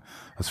wrong,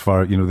 as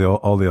far,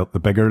 all the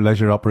bigger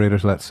leisure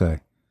operators, let's say.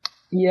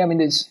 Yeah, I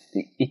mean,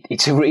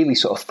 it's a really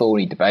sort of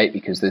thorny debate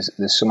because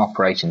there's some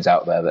operations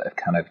out there that have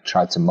kind of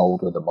tried to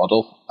mould with the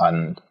model,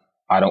 and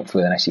I don't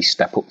feel they necessarily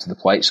step up to the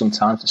plate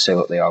sometimes to say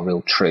that they are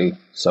real true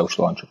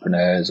social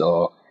entrepreneurs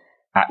or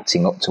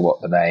acting up to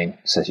what the name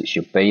says it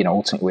should be.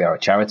 Ultimately, we are a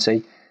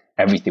charity.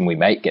 Everything we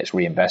make gets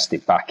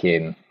reinvested back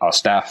in our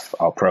staff,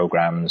 our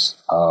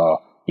programs,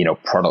 our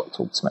product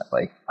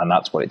ultimately, and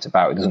that's what it's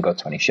about. It doesn't go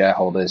to any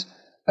shareholders.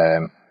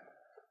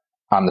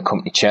 I'm the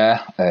company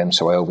chair,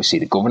 so I oversee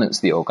the governance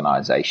of the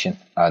organisation,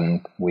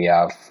 and we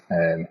have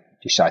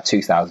just shy of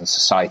 2,000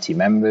 society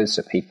members,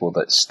 so people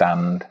that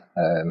stand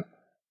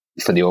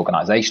for the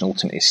organisation.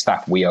 Ultimately,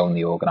 staff, we own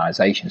the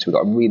organisation, so we've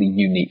got a really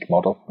unique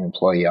model, an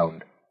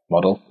employee-owned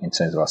model in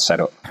terms of our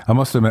setup. I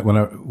must admit,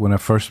 when I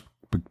first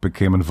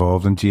became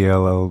involved in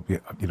GLL,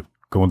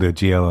 going to a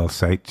GLL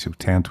site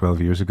 10,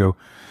 12 years ago,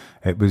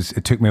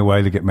 it took me a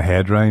while to get my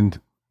head around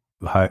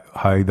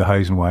how the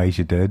hows and whys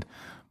you did.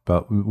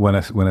 But when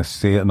I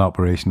see it in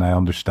operation, I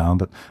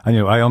understand it. And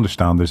I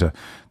understand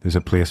there's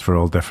a place for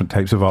all different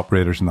types of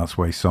operators, and that's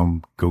why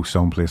some go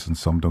someplace and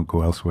some don't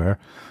go elsewhere.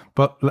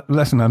 But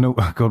listen, I know,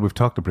 God, we've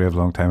talked a brave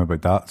long time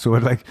about that. So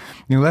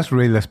let's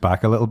reel this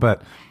back a little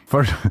bit.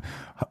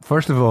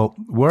 First of all,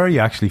 where are you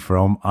actually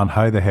from, and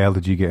how the hell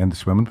did you get into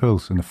swimming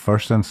pools in the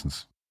first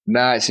instance?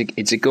 No,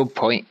 it's a good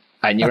point.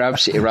 And you're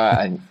absolutely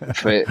right. And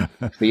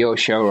for your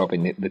show,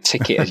 Robin, the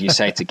ticket, as you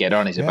say, to get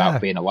on is about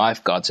being a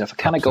lifeguard. So if I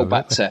kind of go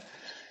back to,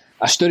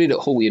 I studied at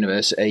Hull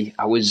University.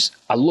 I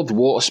loved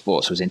water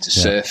sports. I was into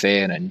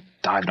surfing and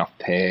diving off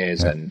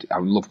piers, and I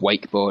love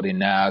wakeboarding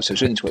now. So I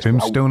was into it.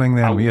 Tombstoning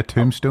then? Were you a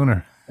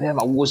tombstoner? Yeah,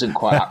 I wasn't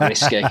quite that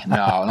risky.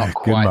 No, not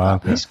quite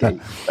that risky.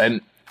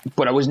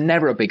 But I was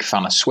never a big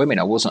fan of swimming.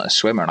 I wasn't a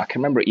swimmer. And I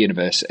can remember at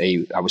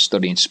university, I was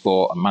studying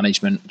sport and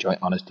management,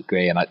 joint honours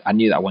degree, and I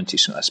knew that I wanted to do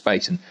something in that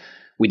space. And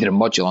we did a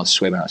module on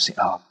swimming. I was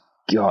thinking, oh,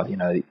 God,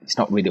 it's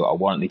not really what I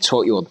want. And they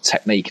taught you all the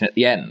technique. And at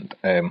the end,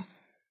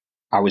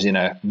 I was in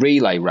a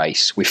relay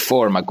race with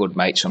 4 of my good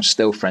mates, who I'm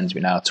still friends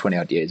with now,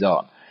 20-odd years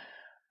on.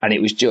 And it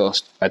was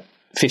just a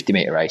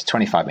 50-metre race,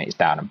 25 metres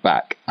down and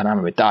back. And I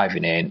remember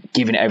diving in,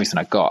 giving it everything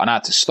I got, and I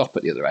had to stop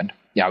at the other end.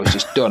 Yeah, I was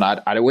just done.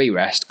 I had a wee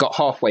rest, got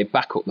halfway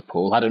back up the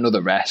pool, had another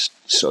rest,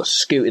 sort of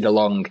scooted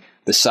along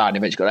the side, and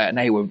eventually got out, and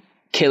they were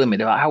killing me.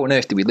 They're like, how on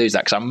earth did we lose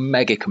that? Because I'm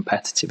mega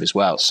competitive as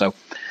well. So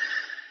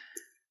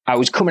I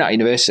was coming out of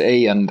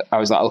university, and I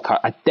was like, look,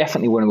 I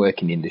definitely want to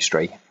work in the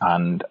industry,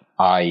 and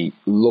I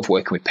love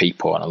working with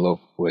people, and I love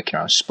working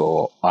around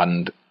sport.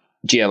 And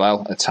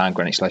GLL, at the time,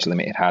 Greenwich Leisure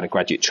Limited, had a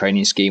graduate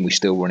training scheme. We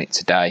still run it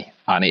today,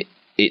 and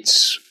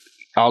it's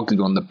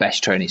arguably one of the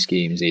best training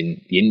schemes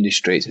in the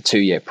industry. It's a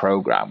 2-year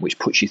program which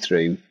puts you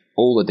through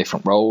all the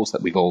different roles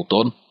that we've all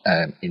done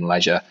in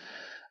leisure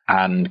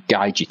and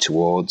guide you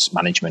towards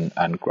management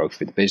and growth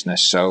for the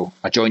business. So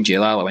I joined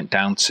GLL. I went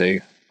down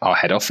to our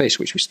head office,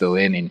 which we're still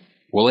in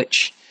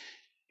Woolwich,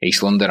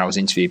 East London. I was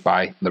interviewed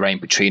by Lorraine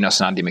Petrinos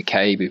and Andy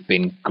McCabe, who've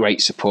been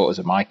great supporters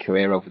of my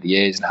career over the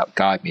years and helped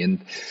guide me. And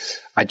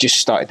I just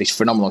started this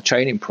phenomenal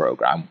training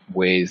program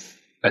with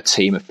a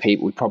team of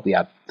people. We probably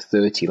had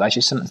 30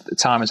 leisure centres at the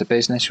time as a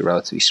business. We were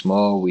relatively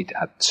small. We'd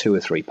had 2 or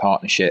 3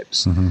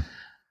 partnerships. Mm-hmm.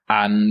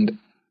 And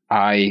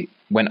I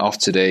went off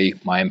to do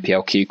my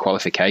MPLQ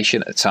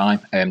qualification at the time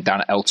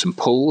down at Elton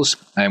Pools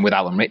with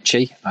Alan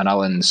Ritchie. And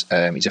Alan's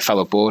he's a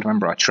fellow board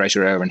member, our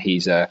treasurer, and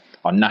he's our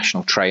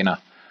national trainer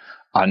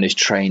and has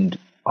trained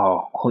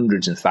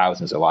hundreds and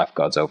thousands of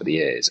lifeguards over the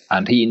years.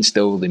 And he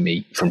instilled in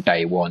me from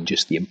day one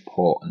just the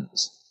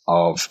importance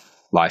of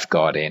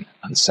lifeguarding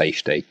and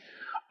safety.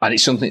 And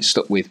it's something that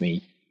stuck with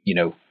me,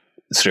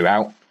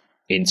 throughout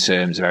in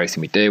terms of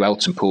everything we do.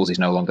 Elton Pools is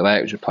no longer there.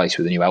 It was replaced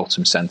with a new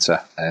Eltham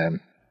Centre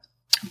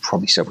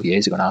probably several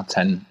years ago now,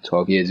 10,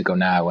 12 years ago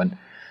now, and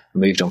I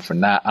moved on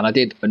from that. And I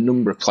did a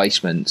number of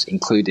placements,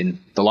 including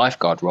the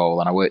lifeguard role,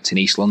 and I worked in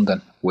East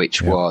London,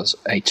 which was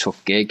a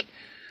tough gig.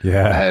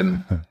 Yeah.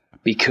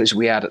 Because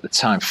we had at the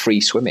time free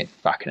swimming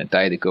back in the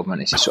day. The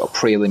government, it's sort of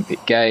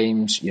pre-Olympic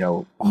Games,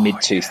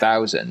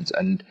 mid-2000s,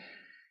 and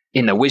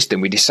in their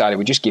wisdom, we decided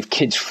we'd just give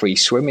kids free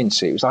swimming.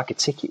 So it was like a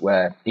ticket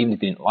where even if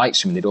they didn't like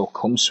swimming, they'd all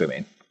come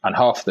swimming, and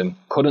half of them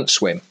couldn't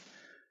swim.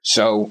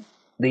 So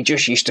they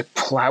just used to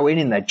plough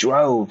in their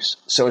droves.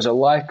 So as a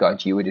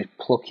lifeguard, you were just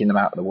plucking them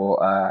out of the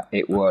water.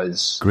 It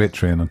was great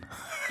training.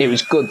 It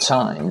was good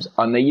times.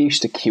 And they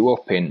used to queue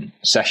up in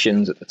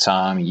sessions at the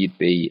time. You'd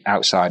be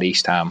outside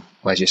East Ham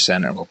Leisure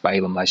Centre or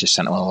Balham Leisure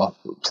Centre, one of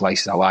the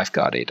places I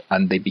lifeguarded,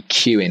 and they'd be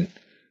queuing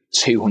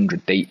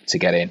 200 deep to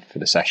get in for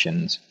the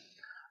sessions.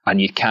 And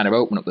you'd kind of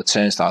open up the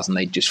turnstiles and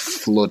they'd just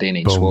flood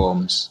in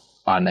swarms.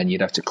 And then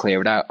you'd have to clear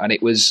it out. And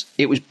it was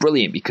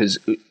brilliant because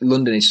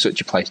London is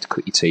such a place to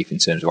cut your teeth in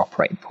terms of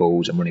operating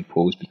pools and running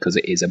pools, because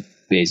it is a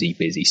busy,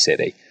 busy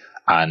city.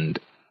 And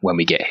when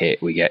we get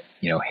hit, we get,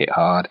 hit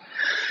hard.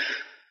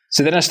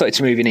 So then I started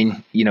to moving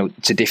in,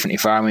 to different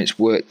environments,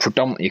 worked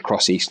predominantly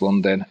across East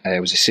London. I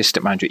was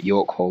assistant manager at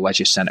York Hall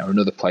Leisure Centre,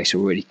 another place I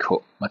really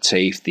cut my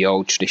teeth, the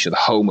old tradition, the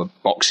home of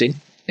boxing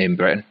in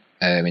Britain.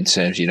 In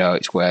terms,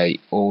 it's where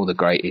all the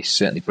greatest,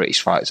 certainly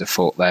British fighters have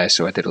fought there.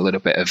 So I did a little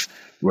bit of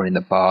running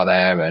the bar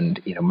there and,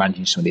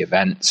 managing some of the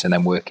events, and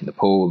then working the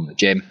pool and the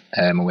gym.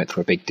 I went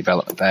through a big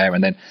development there.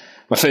 And then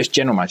my first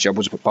general manager job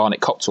was at Barnet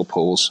Cocktail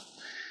Pools,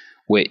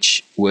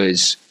 which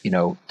was, 2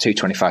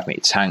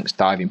 25-metre tanks,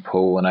 diving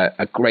pool, and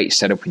a great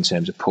setup in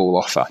terms of pool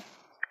offer.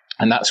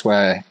 And that's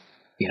where,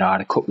 I had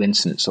a couple of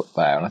incidents up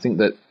there. And I think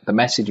that the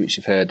message which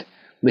you've heard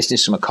listening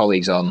to some of my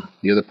colleagues on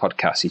the other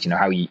podcasts is,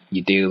 how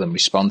you deal and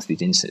respond to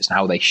these incidents and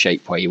how they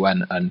shape where you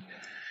went. And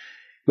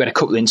we had a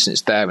couple of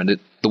incidents there, and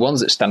the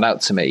ones that stand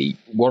out to me,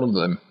 one of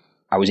them,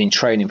 I was in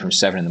training from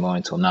 7 in the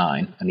morning till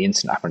 9, and the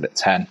incident happened at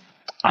 10.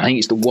 I think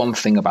it's the one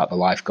thing about the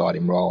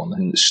lifeguarding role, and I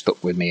think that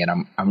stuck with me,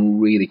 and I'm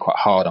really quite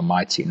hard on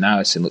my team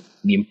now, saying, look,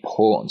 the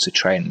importance of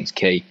training is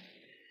key.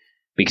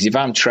 Because if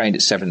I'm trained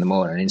at 7 in the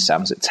morning and in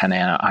Sam's at 10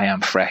 a.m, I am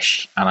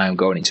fresh, and I am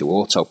going into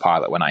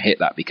autopilot when I hit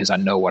that, because I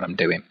know what I'm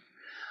doing.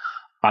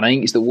 And I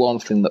think it's the one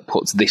thing that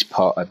puts this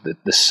part of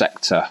the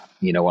sector,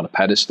 on a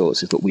pedestal.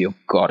 It's that we've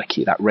got to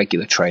keep that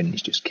regular training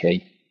is just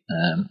key.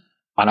 And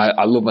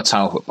I love my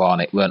time up at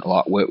Barnet, learnt a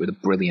lot, worked with a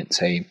brilliant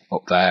team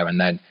up there, and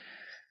then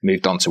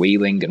moved on to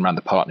Ealing and ran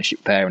the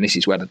partnership there. And this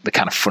is where the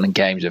kind of fun and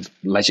games of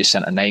Leisure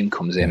Centre name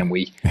comes in. And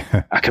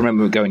I can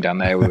remember we were going down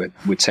there,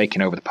 we're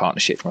taking over the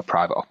partnership from a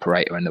private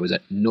operator, and there was a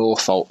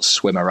Northolt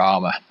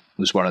Swimmerama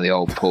was one of the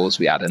old pools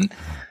we had. And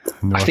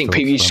I think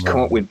people used to come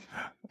up with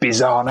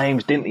bizarre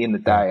names, didn't they, in the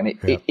day?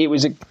 And it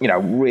was a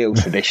real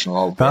traditional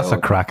old That's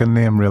build. A cracking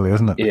name, really,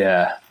 isn't it?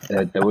 Yeah.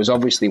 There was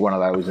obviously one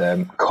of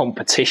those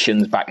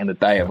competitions back in the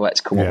day of let's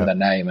come up with a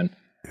name, and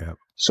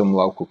some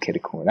local kid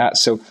had come with that.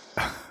 So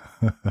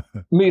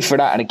moved for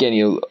that, and again,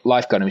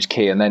 lifeguarding was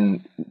key, and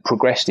then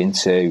progressed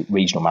into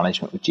regional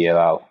management with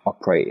GLL,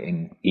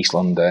 operating East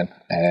London,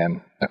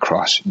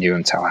 across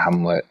Newham, Tower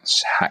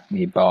Hamlets,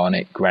 Hackney,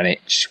 Barnet,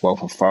 Greenwich,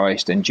 Waltham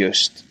Forest, and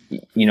just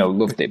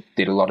loved it.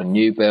 Did a lot of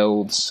new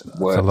builds.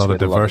 There's a lot of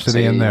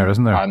diversity in there,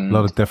 isn't there? A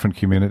lot of different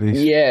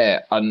communities.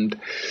 Yeah, and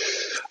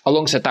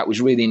alongside that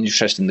was really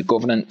interesting. The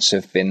governance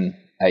have been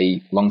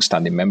a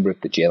long-standing member of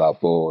the GLL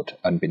board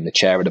and been the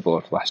chair of the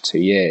board for the last 2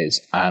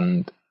 years.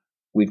 And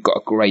we've got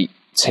a great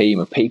team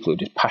of people who are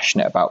just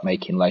passionate about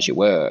making leisure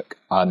work.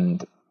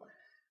 And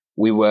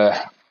we were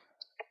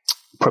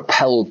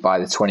propelled by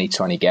the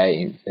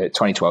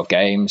 2012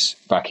 games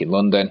back in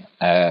London.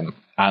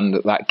 And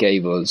that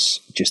gave us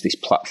just this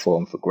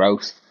platform for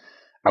growth.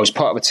 I was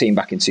part of a team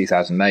back in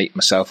 2008,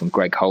 myself and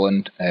Greg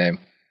Holland.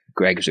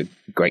 Greg was a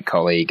great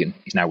colleague and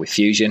he's now with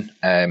Fusion.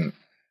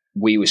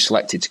 We were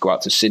selected to go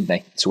out to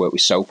Sydney to work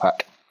with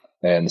SOPAC,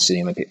 the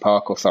Sydney Olympic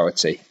Park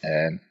Authority.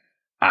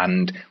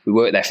 And we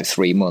worked there for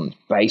 3 months,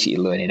 basically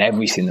learning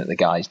everything that the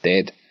guys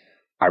did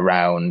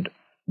around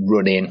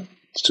running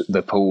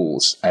the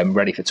pools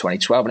ready for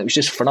 2012. And it was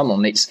just phenomenal.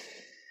 And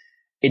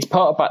it's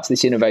part of back to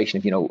this innovation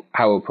of,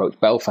 how we approach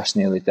Belfast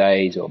in the early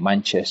days, or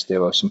Manchester,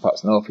 or some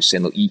parts of the North. We're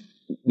saying, look,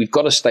 we've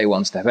got to stay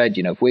one step ahead.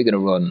 If we're going to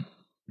run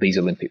these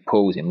Olympic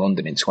pools in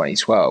London in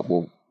 2012,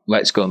 well,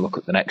 let's go and look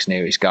at the next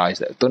nearest guys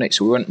that have done it.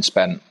 So we went and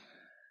spent,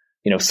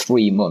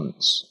 3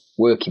 months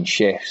working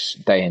shifts,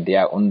 day in, day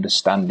out,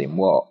 understanding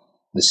what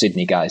the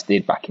Sydney guys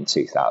did back in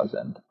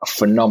 2000. A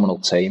phenomenal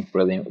team,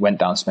 brilliant. Went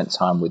down and spent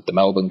time with the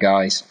Melbourne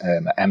guys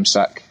at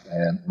MSAC,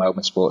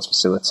 Melbourne Sports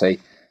Facility,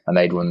 and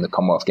they'd run the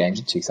Commonwealth Games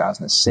in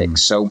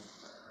 2006. So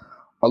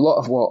a lot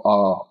of what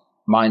our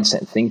mindset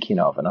and thinking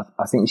of, and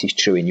I think this is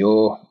true in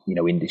your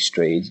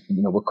industry, is,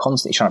 we're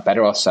constantly trying to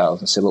better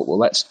ourselves and say, look, well,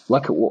 let's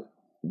look at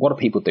what are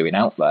people doing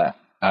out there.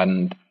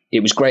 And it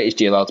was great as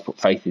GLL to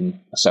put faith in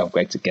myself,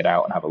 Greg, to get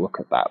out and have a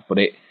look at that. But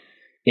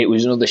it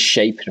was another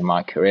shaping of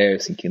my career,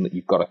 thinking that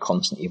you've got to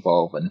constantly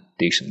evolve and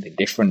do something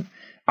different.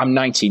 I'm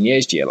 19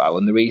 years GLL,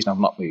 and the reason I've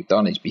not moved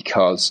on is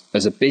because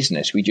as a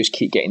business, we just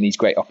keep getting these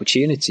great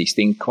opportunities.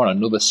 Think, come on,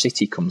 another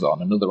city comes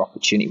on, another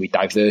opportunity. We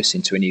diverse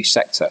into a new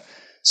sector.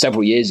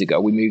 Several years ago,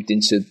 we moved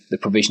into the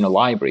provision of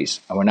libraries,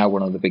 and we're now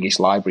one of the biggest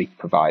library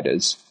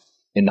providers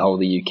in the whole of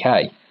the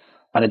UK.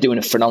 And are doing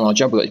a phenomenal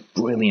job. We've got a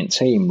brilliant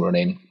team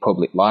running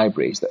public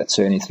libraries that are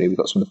turning through. We've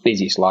got some of the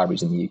busiest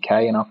libraries in the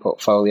UK in our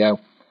portfolio,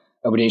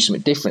 and we're doing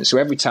something different. So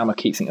every time I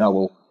keep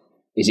thinking,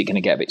 is it going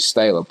to get a bit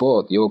stale or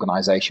bored? The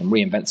organisation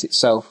reinvents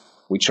itself.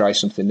 We try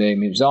something new,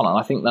 moves on. And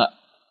I think that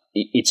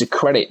it's a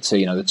credit to,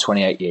 the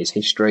 28 years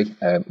history.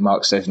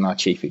 Mark Sesson, our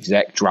chief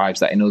exec, drives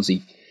that in us.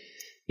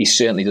 He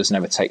certainly doesn't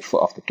ever take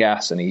foot off the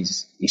gas, and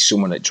he's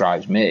someone that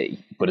drives me.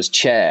 But as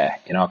chair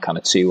in our kind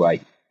of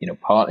two-way,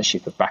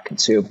 partnership of back and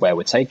two of where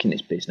we're taking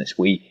this business,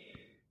 we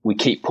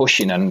keep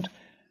pushing. And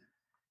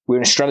we're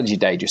in a strategy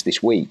day just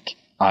this week,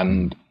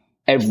 and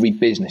every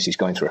business is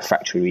going through a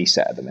factory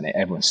reset at the minute.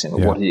 Everyone's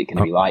saying, what is it going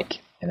to be like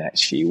in the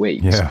next few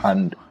weeks? Yeah.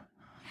 And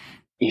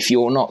if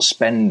you're not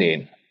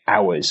spending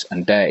hours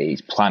and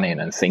days planning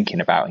and thinking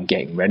about and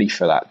getting ready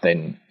for that,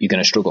 then you're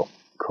going to struggle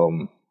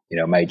come,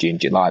 May, June,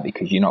 July,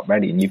 because you're not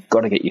ready. And you've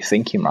got to get your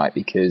thinking right,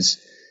 because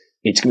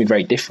it's going to be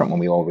very different when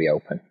we all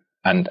reopen,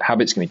 and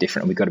habits going to be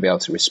different, and we've got to be able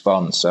to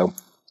respond. So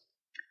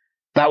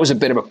that was a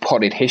bit of a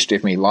potted history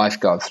of me,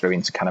 lifeguard through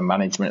into kind of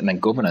management and then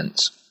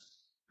governance.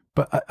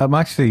 But I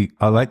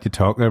like to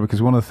talk there,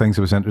 because one of the things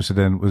I was interested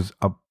in was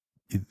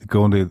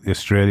going to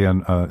Australia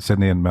and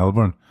Sydney and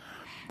Melbourne.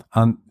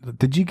 And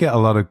did you get a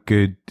lot of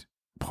good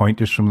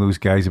pointers from those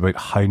guys about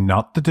how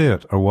not to do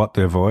it or what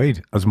to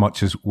avoid, as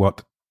much as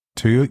what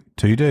to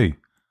do?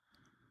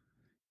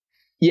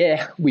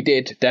 Yeah, we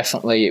did,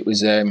 definitely. It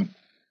was,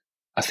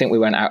 I think we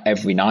went out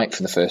every night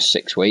for the first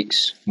 6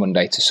 weeks,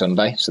 Monday to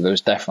Sunday. So there was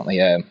definitely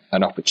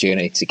an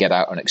opportunity to get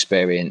out and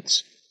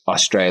experience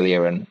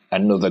Australia, and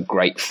another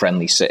great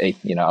friendly city.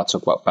 I'll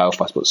talk about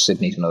Belfast, but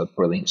Sydney's another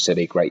brilliant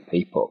city, great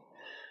people.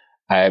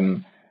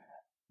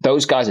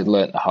 Those guys had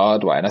learnt the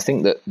hard way. And I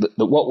think that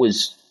what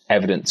was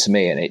evident to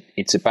me, and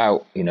it's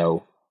about,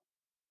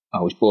 I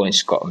was born in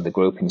Scotland, I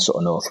grew up in sort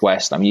of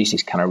Northwest. I'm used to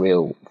this kind of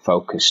real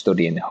focus,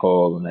 studying the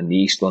Hull and then the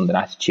East London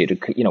attitude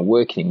of,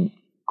 working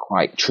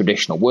quite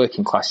traditional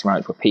working class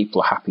environments where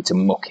people are happy to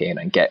muck in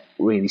and get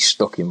really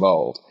stuck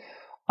involved.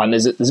 And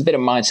there's a bit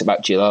of mindset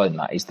about GLL in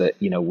that, is that,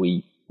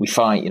 we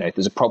find, if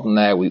there's a problem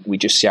there, we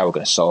just see how we're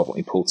going to solve it,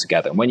 we pull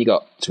together. And when you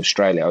got to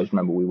Australia, I always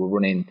remember we were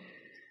running,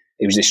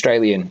 it was the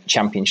Australian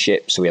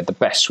Championship, so we had the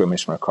best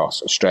swimmers from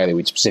across Australia.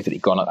 We'd specifically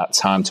gone at that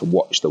time to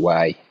watch the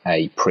way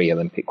a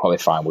pre-Olympic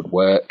qualifying would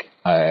work,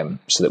 so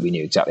that we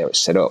knew exactly how it's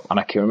set up. And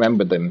I can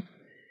remember them,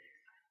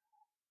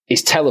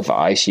 it's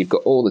televised, you've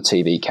got all the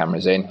TV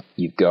cameras in,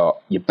 you've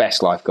got your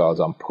best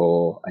lifeguards on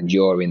pool, and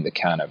you're in the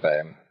kind of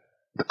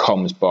the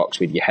comms box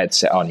with your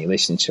headset on, you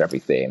listen to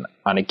everything.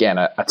 And again,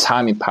 a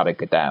timing pad would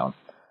go down,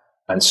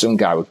 and some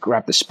guy would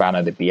grab the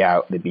spanner, they'd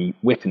be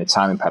whipping the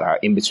timing pad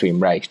out in between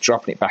race,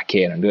 dropping it back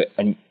in, and do it.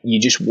 And you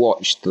just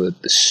watched the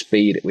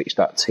speed at which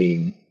that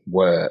team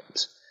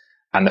worked,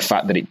 and the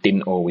fact that it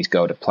didn't always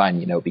go to plan,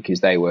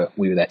 because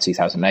we were there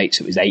 2008,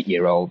 so it was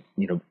 8-year-old,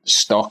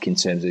 stock in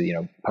terms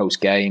of,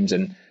 post games,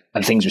 and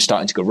things were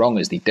starting to go wrong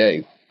as they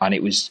do. And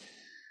it was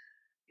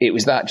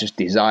that just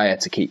desire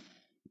to keep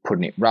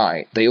putting it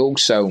right. They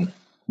also,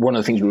 one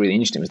of the things really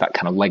interesting was that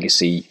kind of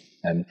legacy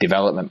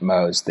development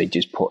modes. They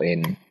put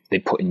in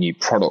new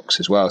products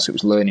as well. So it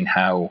was learning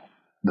how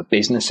the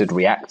business had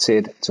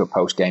reacted to a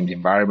post-games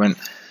environment.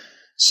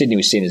 Sydney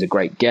was seen as a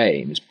great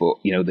games, but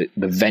the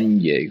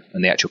venue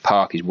and the actual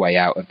park is way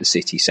out of the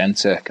city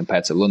centre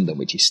compared to London,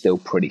 which is still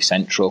pretty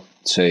central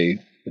to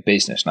the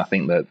business. And I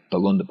think that the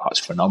London part's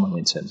phenomenal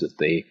in terms of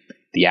the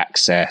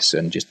access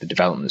and just the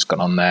development that's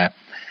gone on there.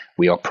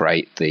 We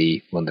operate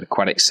the London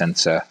Aquatics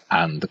Centre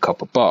and the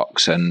Copper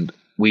Box, and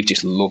we've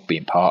just loved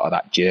being part of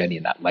that journey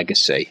and that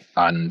legacy.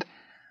 And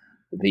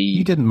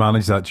you didn't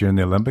manage that during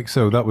the Olympics,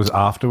 so that was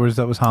afterwards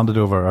that was handed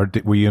over, or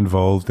were you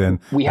involved in,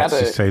 the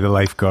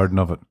lifeguarding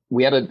of it?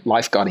 We had a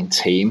lifeguarding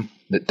team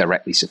that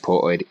directly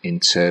supported in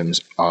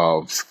terms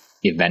of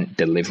event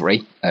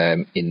delivery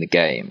in the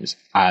games.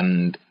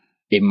 And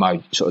in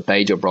my sort of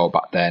day job role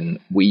back then,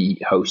 we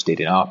hosted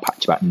in our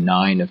patch about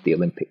 9 of the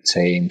Olympic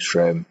teams,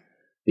 from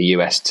the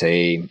US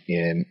team,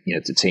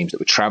 to teams that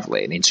were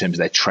travelling, in terms of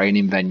their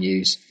training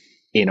venues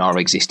in our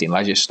existing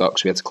leisure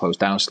stocks. We had to close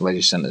down some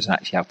leisure centres and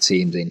actually have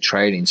teams in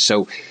training.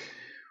 So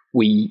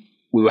we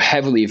were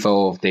heavily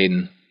involved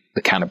in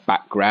the kind of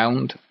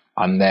background,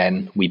 and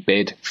then we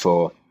bid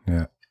for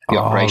the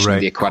operation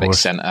of the aquatic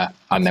centre,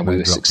 and then we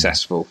were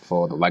successful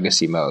for the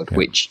legacy mode,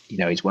 which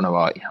is one of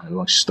our the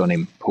most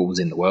stunning pools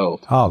in the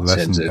world. Oh,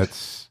 listen,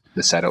 it's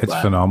the setup. It's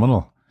there.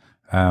 Phenomenal.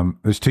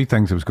 There's 2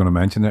 things I was going to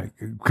mention there,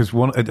 because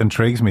one, it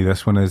intrigues me.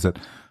 This one is that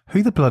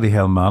who the bloody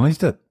hell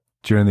managed it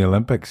during the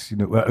Olympics?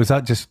 Was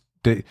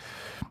that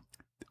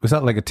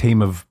like a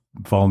team of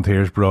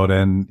volunteers brought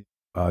in?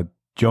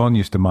 John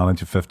used to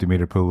manage a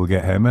 50-metre pool. We'll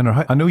get him in.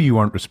 Or I know you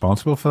weren't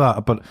responsible for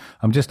that, but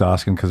I'm just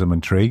asking because I'm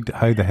intrigued.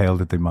 How the hell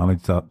did they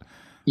manage that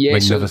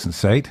magnificent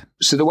site?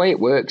 So the way it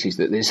works is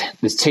that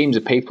there's teams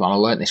of people, and I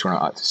learned this when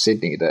I went to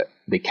Sydney, that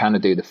they kind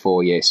of do the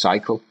 4-year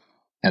cycle.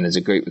 And there's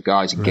a group of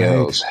guys and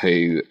girls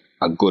who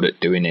are good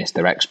at doing this.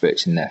 They're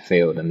experts in their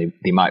field, and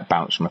they might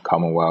bounce from a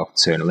Commonwealth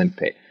to an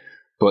Olympic.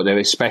 But they're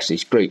a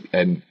specialist group.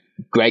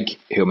 Greg,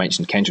 who I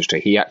mentioned, Kendra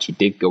Street, he actually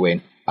did go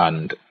in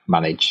and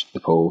manage the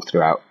pool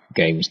throughout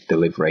games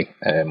delivery,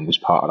 was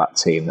part of that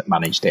team that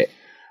managed it.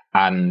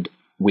 And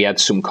we had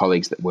some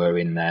colleagues that were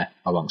in there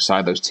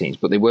alongside those teams,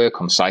 but they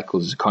work on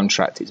cycles as a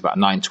contract. It's about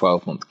a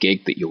 9-12 month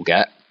gig that you'll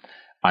get,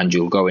 and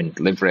you'll go and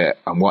deliver it.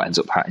 And what ends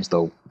up happening is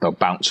they'll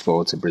bounce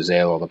forward to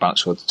Brazil, or they'll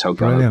bounce forward to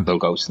Tokyo, and they'll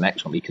go to the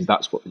next one, because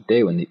that's what they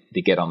do, and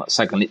they get on that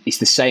cycle. And it's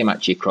the same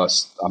actually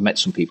across. I've met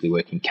some people who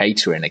work in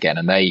catering again,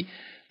 and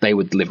they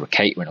would deliver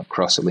catering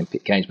across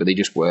Olympic Games, but they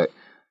just work,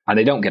 and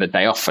they don't get a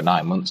day off for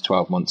 9 months,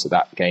 12 months of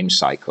that game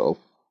cycle.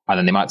 And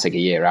then they might take a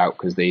year out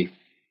because they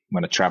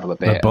want to travel a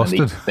bit,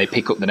 and they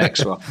pick up the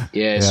next one.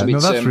 Yeah, so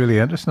that's really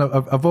interesting.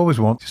 I've always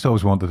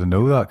wanted to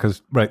know that,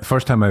 because the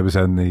first time I was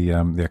in the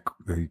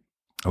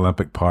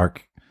Olympic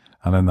Park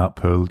and in that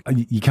pool,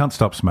 you can't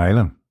stop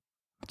smiling.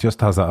 It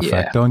just has that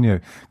effect on you,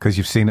 because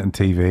you've seen it on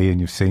TV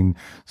and you've seen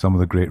some of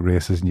the great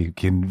races, and you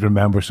can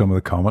remember some of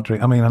the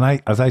commentary. I mean,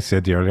 and as I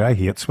said earlier, I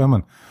hate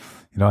swimming.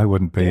 I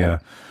wouldn't be a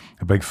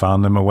big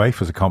fan. And my wife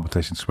was a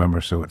competition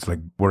swimmer, so it's like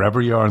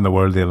wherever you are in the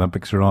world, the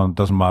Olympics are on. It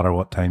doesn't matter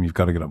what time, you've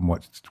got to get up and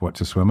watch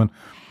the swimming.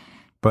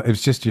 But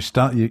it's just you're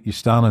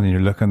standing and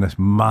you're looking at this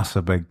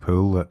massive big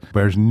pool that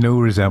bears no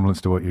resemblance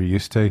to what you're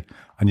used to,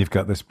 and you've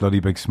got this bloody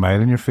big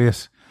smile on your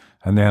face.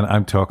 And then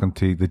I'm talking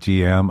to the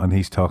GM, and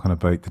he's talking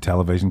about the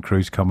television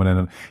crews coming in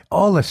and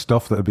all this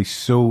stuff that would be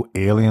so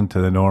alien to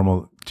the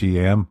normal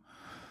GM.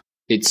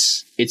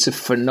 It's a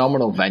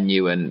phenomenal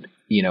venue, and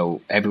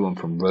everyone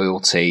from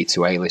royalty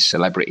to A-list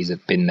celebrities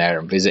have been there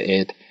and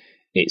visited.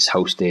 It's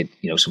hosted,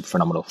 some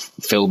phenomenal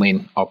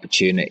filming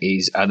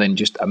opportunities, and then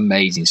just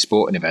amazing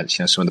sporting events.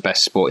 Some of the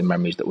best sporting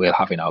memories that we'll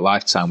have in our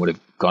lifetime would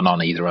have gone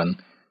on either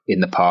in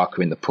the park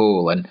or in the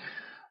pool. And,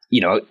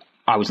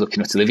 I was lucky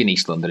enough to live in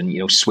East London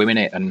and, swimming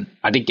it. And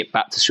I did get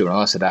back to swimming.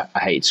 I said I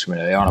hated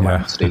swimming early on. I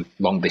went to do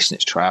long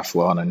distance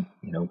triathlon, and,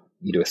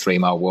 you do a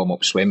 3-mile warm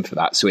up swim for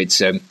that. So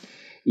it's,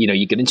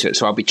 you get into it.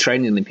 So I'll be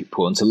training the Olympic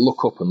pool, and to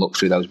look up and look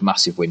through those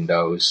massive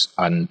windows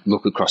and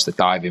look across the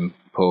diving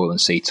pool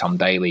and see Tom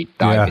Daley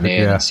diving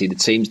in and see the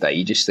teams there,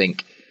 you just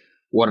think,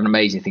 what an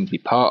amazing thing to be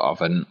part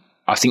of. And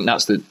I think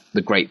that's the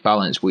great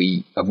balance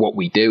of what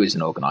we do as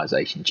an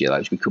organisation,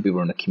 GLOs. We could be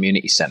running a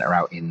community centre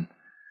out in,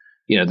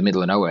 the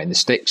middle of nowhere in the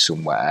sticks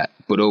somewhere,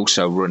 but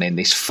also running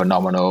this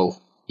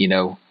phenomenal,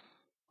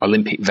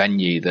 Olympic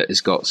venue that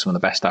has got some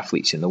of the best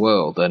athletes in the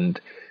world.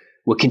 And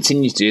we'll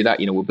continue to do that.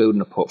 We're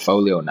building a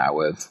portfolio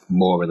now of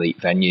more elite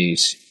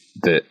venues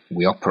that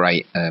we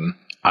operate,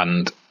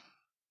 and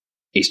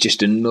it's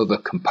just another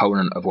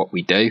component of what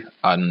we do.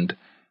 And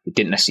it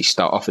didn't necessarily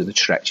start off as a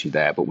trajectory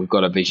there, but we've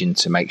got a vision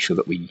to make sure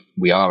that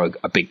we are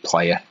a big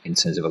player in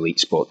terms of elite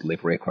sport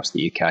delivery across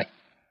the UK.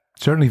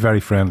 Certainly very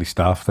friendly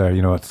staff there.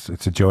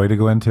 It's a joy to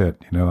go into it.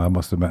 I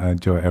must admit, I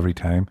enjoy it every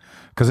time,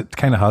 because it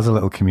kind of has a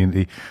little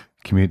community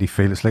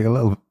feel. It's like a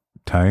little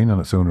town on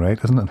its own right,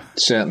 isn't it? It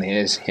certainly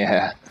is,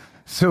 yeah.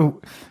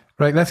 So,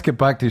 right, let's get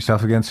back to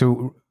yourself again.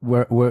 So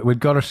we'd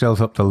got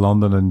ourselves up to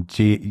London and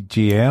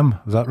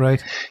GM, is that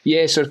right?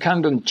 Yeah, so I've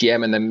kind of done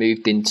GM and then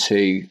moved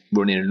into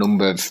running a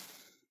number of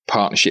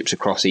partnerships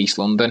across East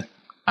London,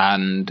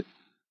 and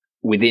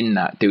within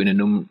that doing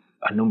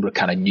a number of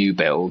kind of new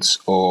builds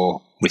or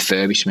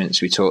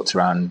refurbishments. We talked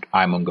around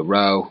Ironmonger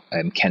Row,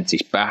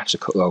 Kentish Baths, a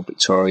couple of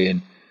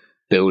Victorian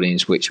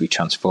buildings which we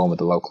transformed with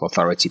the local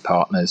authority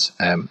partners,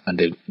 and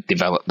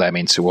developed them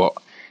into what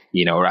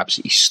are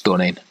absolutely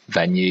stunning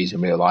venues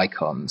and real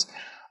icons.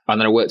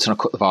 And then I worked on a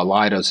couple of our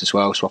Lidos as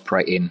well, so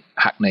operating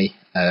Hackney,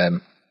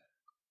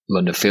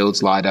 London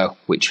Fields Lido,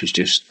 which was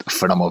just a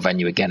phenomenal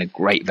venue, again a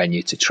great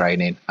venue to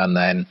train in, and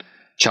then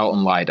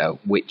Charlton Lido,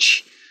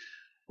 which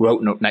we're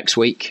opening up next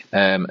week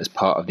as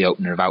part of the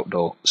opening of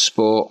outdoor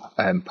sport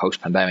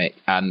post-pandemic,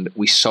 and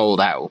we sold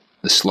out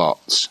the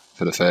slots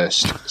for the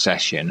first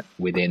session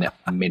within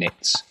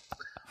minutes.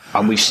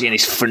 And we've seen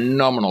this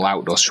phenomenal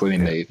outdoor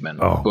swimming movement,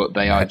 but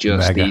they are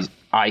just these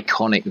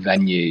iconic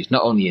venues,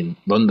 not only in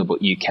London, but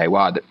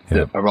UK-wide,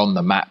 that are on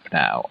the map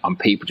now. And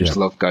people just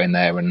love going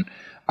there. And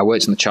I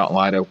worked on the Charlton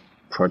Lido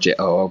project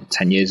over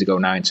 10 years ago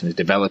now in terms of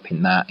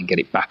developing that and get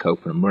it back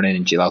open and running.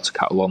 And GLL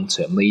took out a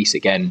long-term lease.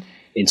 Again,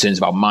 in terms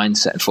of our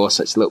mindset and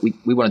foresight, look,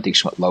 we want to do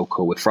something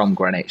local. We're from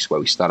Greenwich,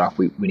 where we start off.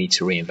 We need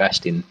to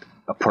reinvest in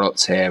a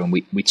product here. And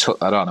we took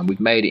that on and we've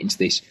made it into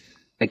this,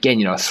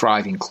 again, a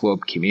thriving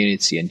club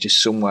community and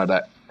just somewhere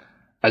that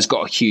has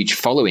got a huge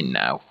following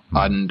now.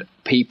 And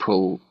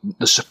people,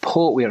 the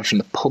support we have from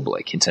the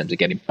public in terms of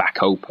getting back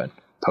open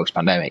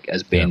post-pandemic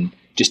has been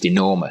just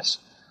enormous.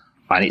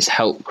 And it's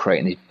helped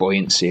creating this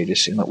buoyancy of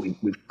just saying, look,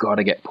 we've got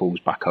to get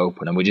pools back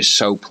open. And we're just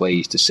so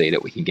pleased to see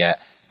that we can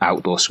get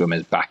outdoor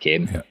swimmers back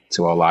in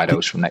to our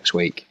Lidos from next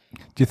week.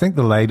 Do you think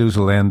the Lidos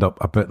will end up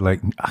a bit like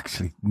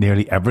actually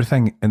nearly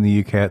everything in the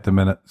UK at the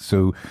minute?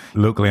 So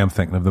locally, I'm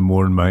thinking of the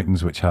Mourne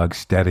Mountains, which had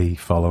steady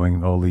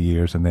following all the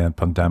years, and then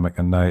pandemic,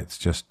 and now it's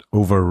just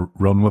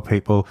overrun with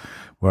people.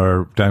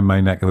 Where down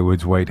my neck of the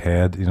woods,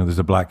 Whitehead, there's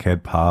a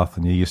Blackhead path,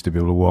 and you used to be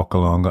able to walk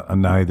along it,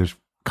 and now there's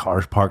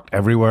cars parked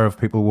everywhere of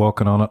people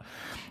walking on it.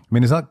 I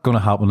mean, is that going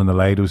to happen in the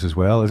Lidos as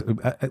well?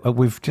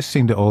 We've just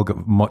seemed to all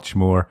get much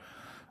more,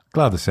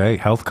 glad to say,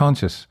 health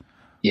conscious.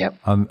 Yep.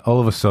 And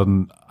all of a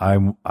sudden,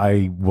 I'm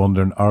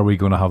wondering, are we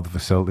going to have the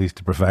facilities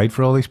to provide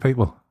for all these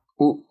people?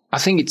 Well, I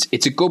think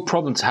it's a good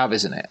problem to have,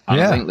 isn't it?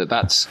 And I think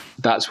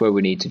that's where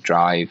we need to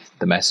drive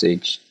the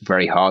message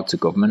very hard to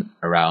government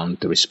around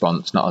the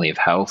response, not only of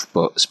health,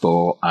 but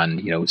sport and,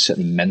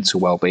 certainly mental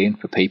well-being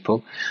for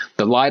people.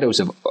 The Lidos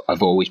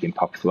have always been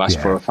popular. The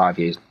last 4 or 5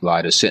 years,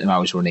 Lidos, certainly when I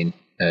was running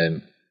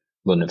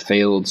London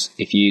Fields,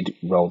 if you'd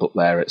rolled up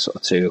there at sort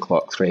of 2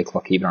 o'clock, 3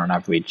 o'clock, even on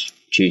average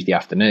Tuesday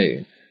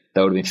afternoon,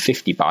 there would have been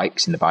 50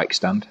 bikes in the bike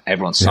stand.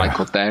 Everyone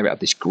cycled there. It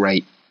had this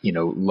great,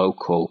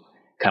 local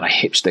kind of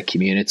hipster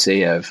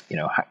community of,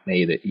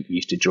 Hackney that you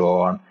used to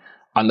draw on.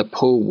 And the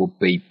pool would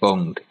be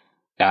bunged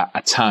at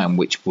a time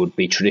which would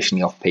be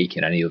traditionally off-peak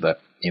in any other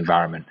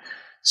environment.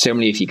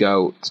 Similarly, if you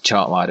go to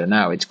Charlton Lido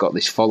now, it's got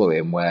this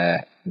following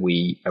where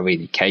we are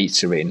really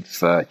catering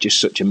for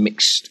just such a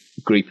mixed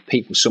group of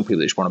people. Some people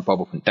that just want to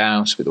bob up and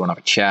down, some people want to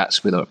have a chat,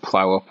 some people want to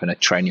plough up and are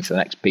training for the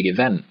next big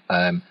event.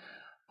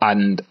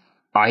 And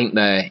I think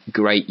they're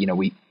great.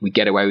 We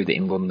get away with it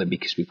in London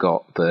because we've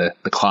got the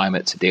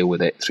climate to deal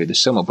with it through the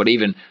summer. But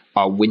even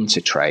our winter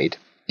trade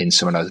in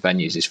some of those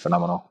venues is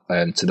phenomenal,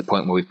 to the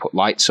point where we've put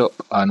lights up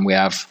and we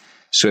have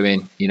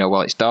swimming,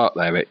 while it's dark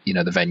there at, the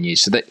venues.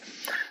 So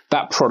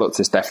that product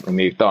has definitely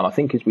moved on. I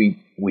think as we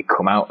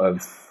come out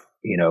of,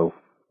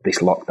 this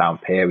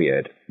lockdown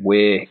period,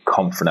 we're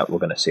confident we're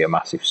going to see a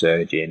massive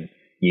surge in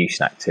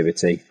use and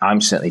activity. I'm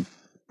certainly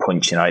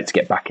punching out to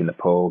get back in the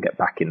pool, get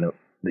back in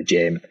the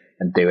gym,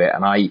 and do it.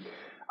 And I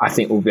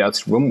think we'll be able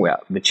to run with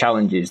it. The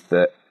challenge is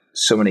that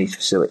some of these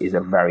facilities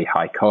are very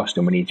high cost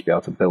and we need to be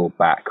able to build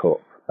back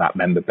up that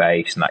member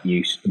base and that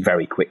use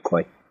very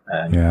quickly.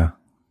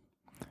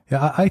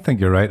 I think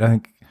you're right.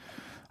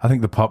 I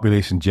think the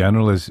population in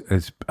general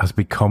has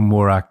become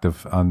more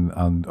active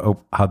and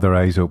had their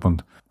eyes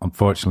opened.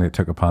 Unfortunately, it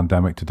took a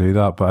pandemic to do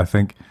that. But I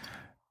think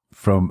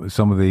from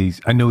some of these,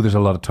 I know there's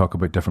a lot of talk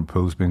about different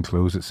pools being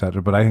closed,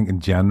 etc. But I think in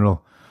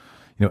general,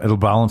 it'll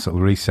balance, it'll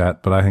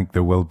reset, but I think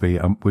there will be,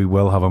 we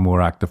will have a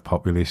more active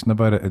population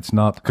about it. It's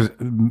not, because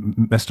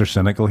Mr.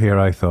 Cynical here,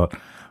 I thought,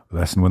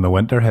 listen, when the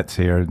winter hits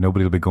here,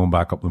 nobody will be going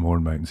back up the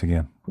Mourne Mountains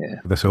again. Yeah.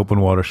 This open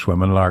water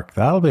swimming lark,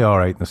 that'll be all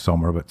right in the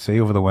summer, but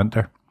see, over the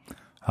winter,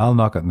 I'll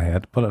knock it in the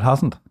head. But it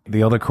hasn't.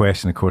 The other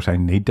question, of course, I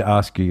need to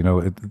ask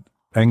you,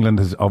 England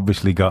has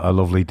obviously got a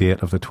lovely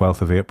date of the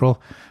 12th of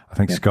April. I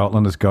think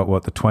Scotland has got,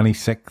 the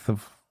 26th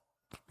of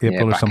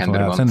April or something like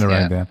that. It's in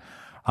around then.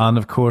 And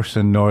of course,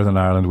 in Northern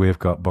Ireland, we've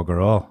got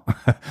bugger all.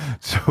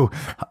 So,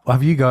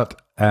 have you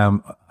got?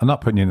 I'm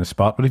not putting you in the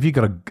spot, but have you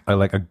got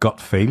a gut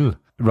feel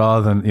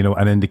rather than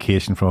an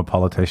indication from a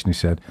politician who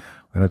said,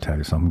 "I'm going to tell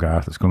you something,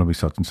 Gareth. It's going to be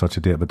such and such a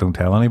date, but don't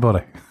tell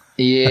anybody."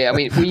 Yeah, I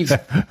mean,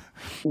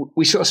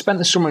 we sort of spent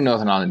the summer in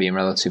Northern Ireland being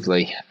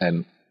relatively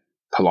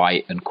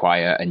polite and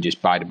quiet and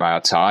just bided by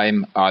our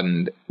time,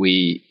 and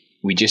we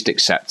just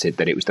accepted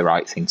that it was the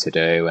right thing to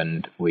do,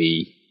 and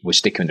we were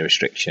sticking with the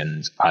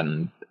restrictions.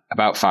 And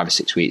about 5 or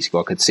 6 weeks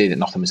ago, I could see that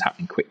nothing was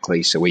happening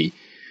quickly. So we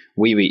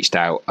reached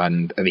out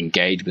and have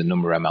engaged with a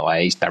number of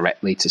MLAs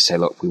directly to say,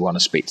 look, we want to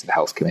speak to the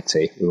health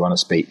committee. We want to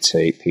speak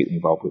to people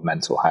involved with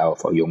mental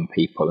health or young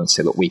people and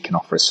say, look, we can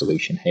offer a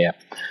solution here.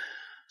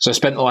 So I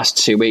spent the last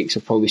 2 weeks,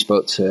 I've probably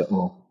spoke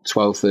to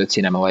 12,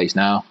 13 MLAs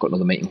now. Got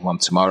another meeting with one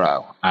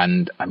tomorrow.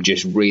 And I'm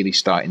just really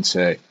starting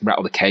to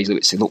rattle the cage a little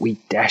bit and say, look, we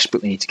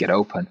desperately need to get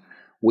open.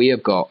 We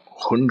have got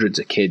hundreds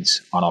of kids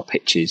on our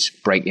pitches,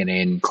 breaking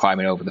in,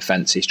 climbing over the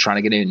fences, trying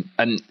to get in.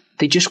 And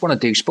they just want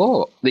to do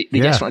sport. They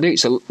just want to do it.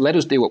 So let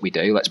us do what we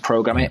do. Let's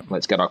program it.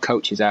 Let's get our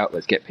coaches out.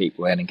 Let's get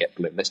people in and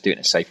let's do it in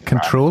a safe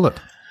environment. Control it.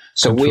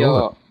 So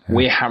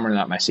we're hammering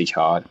that message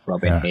hard,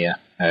 Robin, here.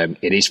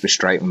 It is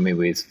frustrating me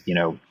with,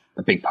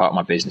 a big part of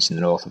my business in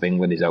the north of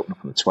England is opening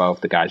up on the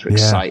 12th. The guys are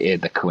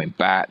excited. They're coming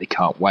back. They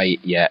can't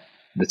wait. Yet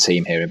the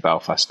team here in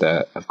Belfast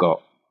have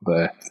got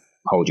the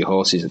hold your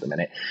horses at the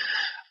minute.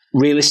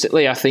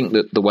 Realistically, I think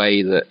that the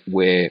way that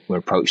we're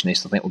approaching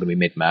this, I think we're going to be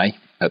mid-May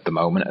at the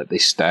moment at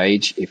this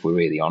stage, if we're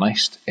really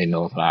honest, in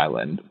Northern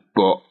Ireland.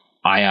 But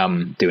I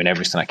am doing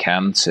everything I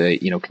can to,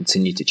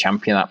 continue to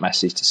champion that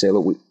message to say,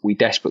 look, we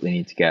desperately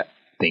need to get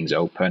things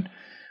open.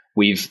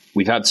 We've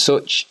had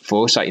such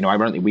foresight.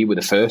 Ironically, we were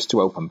the first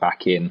to open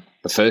back in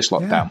the first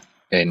lockdown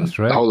in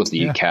the whole of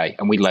the UK,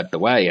 and we led the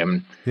way.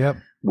 And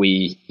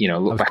we,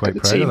 look back at the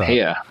team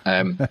here,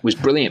 was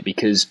brilliant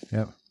because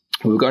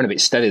we were going a bit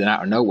steady than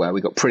out of nowhere.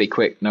 We got pretty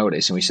quick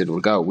notice, and we said we'll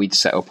go. We'd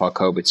set up our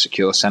COVID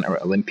secure centre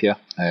at Olympia.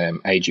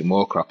 Adrian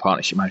Walker, our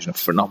partnership manager, did a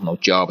phenomenal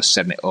job of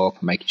setting it up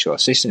and making sure our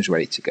system's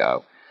ready to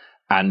go.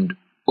 And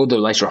other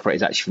leisure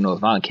operators actually from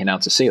Northern Ireland came down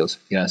to see us,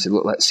 and said,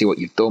 look, let's see what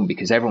you've done,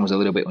 because everyone was a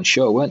little bit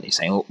unsure, weren't they?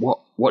 Saying, look,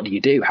 what do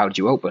you do? How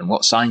do you open?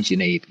 What signs do you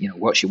need?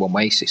 What's your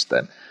one-way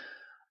system?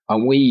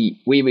 And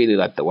we really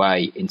led the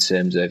way in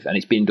terms of, and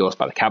it's been endorsed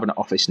by the Cabinet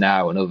Office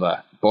now and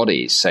other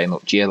bodies, saying,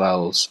 look,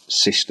 GLL's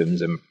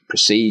systems and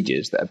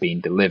procedures that are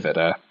being delivered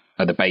are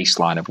the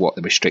baseline of what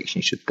the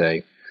restrictions should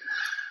do.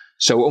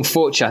 So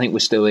unfortunately, I think we're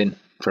still in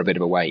for a bit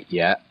of a wait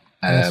yet.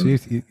 So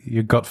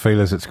your gut feel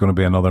is it's going to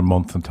be another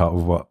month on top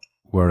of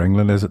where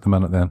England is at the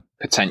minute then?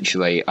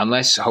 Potentially,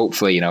 unless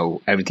hopefully,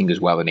 everything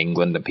goes well in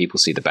England and people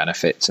see the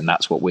benefits, and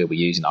that's what we'll be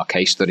using our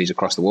case studies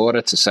across the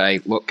water to say,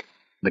 look,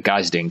 the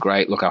guys are doing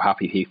great, look how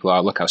happy people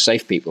are, look how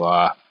safe people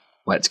are,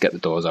 let's get the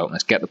doors open,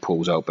 let's get the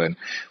pools open.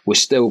 We're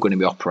still going to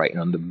be operating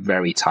under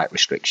very tight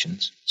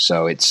restrictions,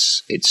 so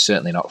it's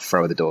certainly not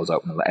throw the doors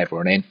open and let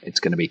everyone in. It's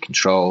going to be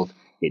controlled,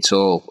 it's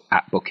all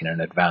at booking in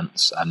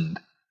advance, and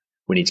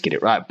we need to get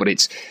it right. But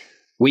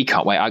we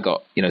can't wait. I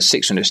got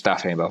 600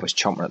 staff here in Belfast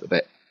chomping at the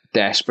bit,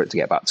 desperate to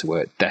get back to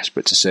work,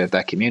 desperate to serve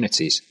their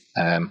communities.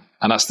 And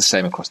that's the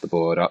same across the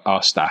board.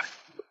 Our staff,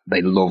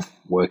 they love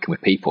working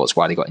with people. That's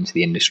why they got into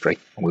the industry,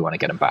 and we want to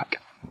get them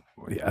back.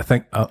 Yeah, I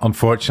think,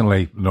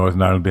 unfortunately,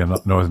 Northern Ireland being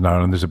Northern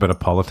Ireland, there's a bit of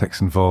politics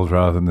involved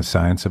rather than the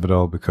science of it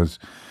all, because,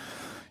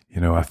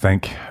 I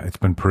think it's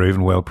been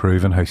well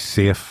proven how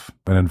safe,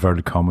 in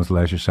inverted commas,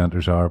 leisure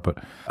centres are.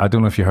 But I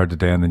don't know if you heard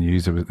today in the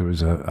news, there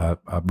was a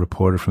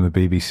reporter from the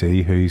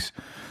BBC whose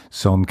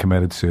son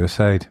committed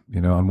suicide,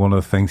 and one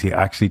of the things he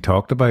actually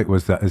talked about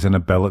was that his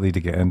inability to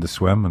get in to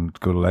swim and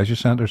go to leisure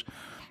centres.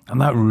 And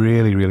that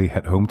really, really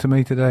hit home to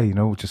me today,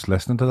 just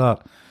listening to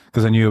that,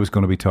 because I knew I was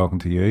going to be talking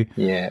to you.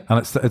 Yeah. And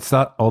it's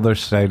that other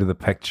side of the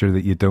picture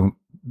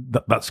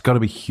that that's got to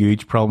be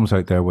huge problems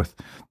out there with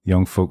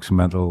young folks'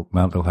 mental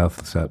health,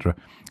 etc.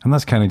 And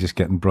that's kind of just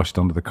getting brushed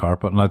under the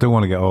carpet. And I don't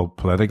want to get all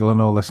political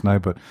and all this now,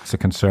 but it's a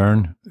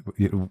concern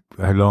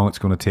how long it's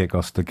going to take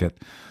us to get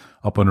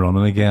up and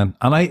running again.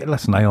 And I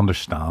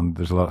understand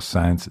there's a lot of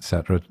science,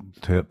 etc.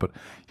 to it, but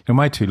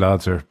my two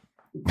lads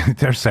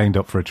they're signed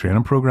up for a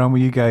training program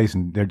with you guys,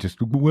 and they're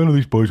just, when are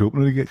these boys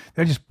opening again?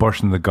 They're just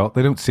bursting the gut.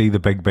 They don't see the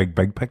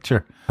big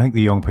picture. I think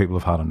the young people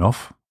have had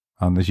enough.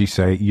 And as you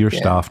say, your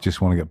staff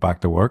just want to get back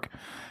to work.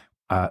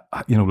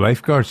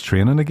 Lifeguards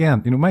training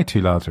again. My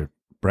two lads are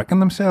bricking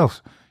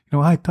themselves.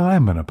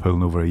 I'm in a pool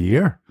in over a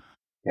year.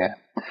 Yeah.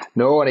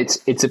 No, and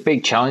it's a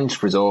big challenge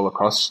for us all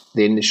across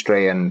the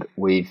industry, and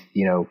we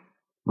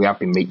have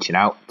been reaching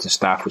out to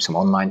staff with some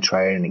online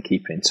training and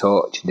keeping in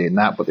touch and doing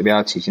that. But the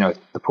reality is,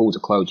 the pools are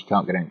closed, you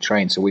can't get in and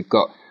train. So we've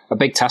got a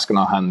big task on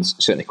our hands,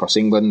 certainly across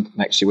England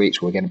next few weeks,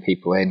 where we're getting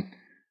people in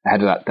ahead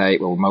of that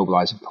date, where we're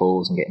mobilising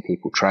pools and getting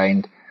people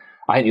trained.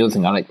 I think the other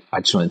thing I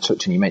just want to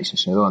touch on, you mentioned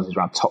some other ones, is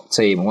around Top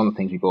Team. And one of the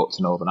things we brought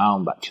to Northern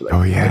Ireland, actually,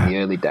 in the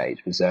early days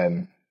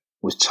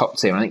was Top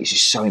Team. I think it's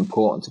just so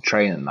important to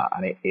train in that.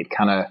 And it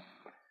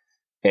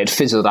had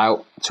fizzled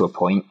out to a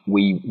point.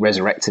 We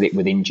resurrected it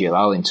within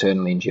GLL,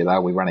 internally in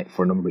GLL. We ran it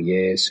for a number of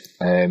years.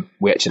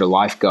 We actually had a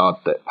lifeguard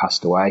that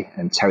passed away,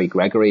 and Terry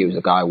Gregory, who was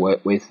a guy I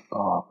worked with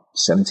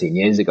 17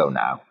 years ago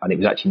now, and it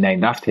was actually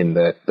named after him,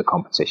 the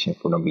competition,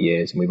 for a number of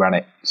years, and we ran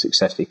it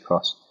successfully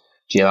across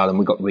GLL, and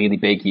we got really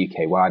big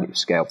UK-wide. It was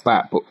scaled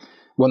back. But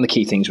one of the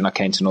key things when I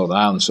came to Northern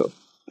Ireland sort of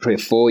 3 or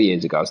 4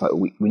 years ago, I was like,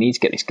 we need to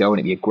get this going.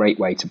 It'd be a great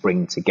way to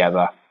bring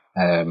together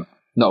not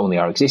only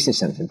our existing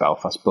centres in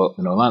Belfast, but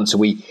the Northern Ireland.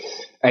 So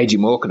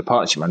Adrian Walker, the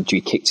partnership manager,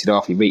 he kicked it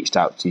off. He reached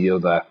out to the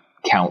other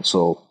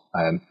council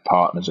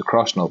partners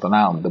across Northern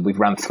Ireland. And we've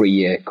ran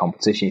 3-year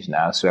competitions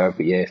now. So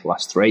every year for the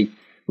last 3,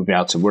 we've been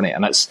able to run it.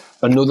 And that's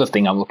another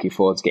thing I'm looking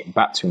forward to getting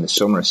back to in the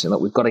summer. And saying,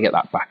 look, we've got to get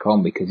that back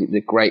on, because it's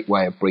a great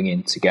way of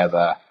bringing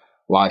together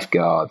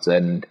lifeguards.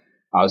 And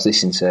I was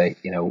listening to,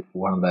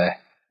 one of the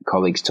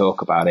colleagues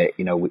talk about it,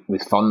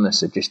 with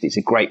fondness of just, it's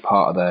a great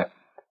part of the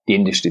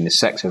industry and the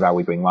sector of how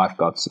we bring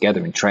lifeguards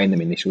together and train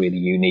them in this really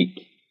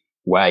unique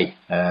way.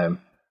 Yeah,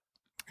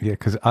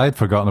 because I had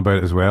forgotten about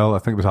it as well. I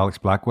think it was Alex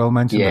Blackwell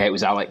mentioned it. Yeah, it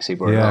was Alex who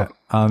brought it up.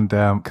 And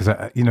because,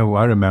 I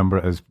remember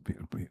it as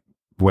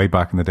way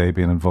back in the day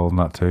being involved in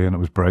that too, and it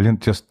was brilliant.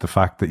 Just the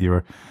fact that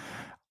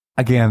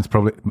again, it's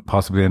probably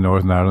possibly a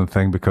Northern Ireland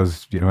thing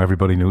because, you know,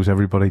 everybody knows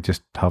everybody,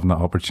 just having that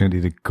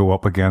opportunity to go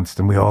up against,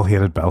 and we all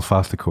hated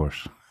Belfast, of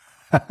course.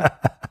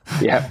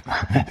 Yeah.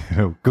 You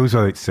know, goes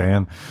without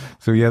saying.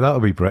 So yeah,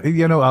 that'll be brilliant.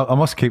 You know, I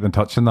must keep in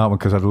touch on that one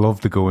because I'd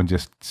love to go and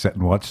just sit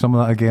and watch some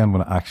of that again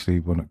when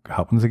it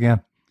happens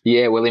again.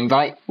 Yeah, we'll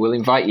invite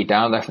you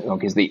down definitely,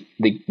 because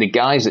the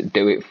guys that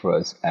do it for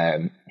us,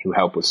 who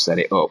help us set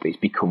it up, it's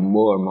become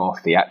more and more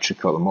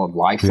theatrical and more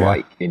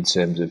lifelike in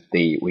terms of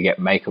we get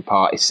makeup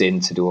artists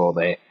in to do all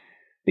the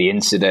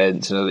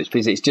incidents, and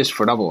it's just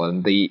phenomenal.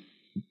 And the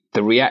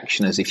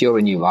reaction is, if you're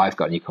a new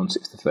lifeguard and you come to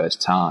it for the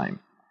first time,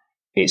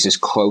 it's as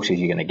close as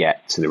you're going to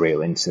get to the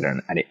real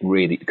incident. And it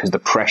really, because the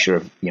pressure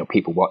of, you know,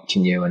 people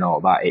watching you and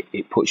all that,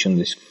 it puts you in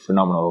this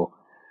phenomenal,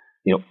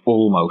 you know,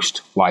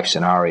 almost life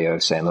scenario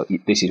of saying, look,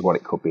 this is what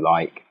it could be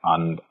like.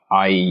 And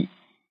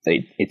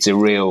it's a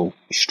real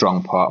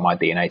strong part of my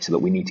DNA to that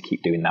we need to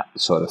keep doing that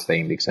sort of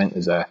thing, because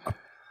I think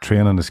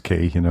training is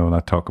key, you know, and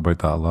I talk about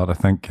that a lot. I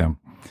think,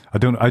 I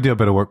do a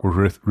bit of work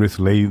with Ruth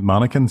Lee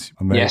mannequins.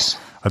 Yes.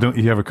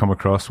 You ever come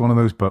across one of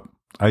those, but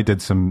I did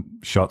some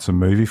shots and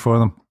movie for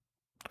them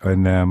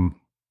in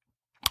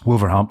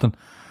Wolverhampton,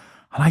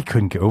 and I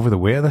couldn't get over the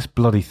weight of this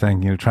bloody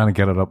thing, you know, trying to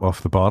get it up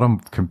off the bottom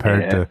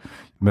compared to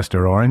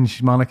Mr.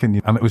 Orange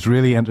mannequin. And it was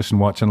really interesting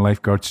watching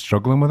lifeguards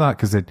struggling with that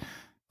because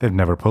they've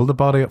never pulled the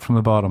body up from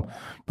the bottom.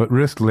 But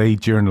Ruth Lee,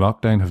 during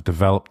lockdown, have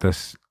developed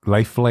this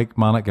lifelike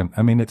mannequin.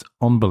 I mean, it's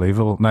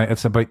unbelievable. Now,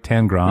 it's about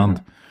 10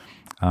 grand.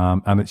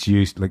 And it's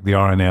used like the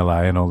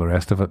RNLI and all the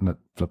rest of it, and it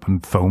flipping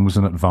foams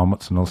and it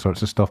vomits and all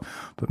sorts of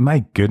stuff. But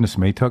my goodness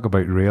me, talk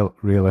about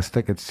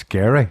realistic. It's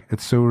scary.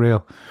 It's so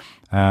real.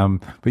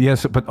 But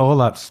yes, but all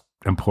that's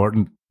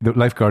important. The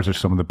lifeguards are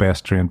some of the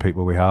best trained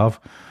people we have,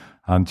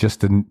 and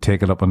just to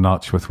take it up a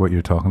notch with what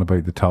you're talking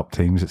about, the top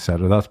teams,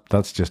 etc.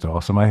 That's just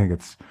awesome. I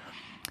think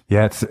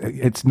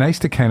it's nice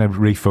to kind of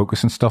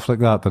refocus and stuff like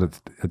that.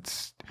 That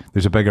it's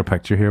there's a bigger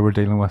picture here we're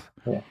dealing with.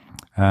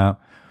 Yeah.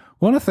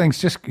 One of the things,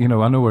 just, you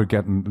know, I know we're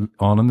getting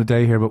on in the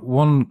day here, but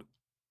when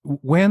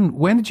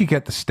did you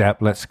get the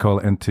step, let's call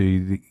it,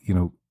 into the, you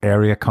know,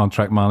 area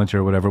contract manager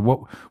or whatever?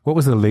 What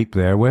was the leap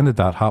there? When did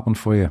that happen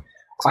for you?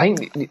 I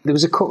think there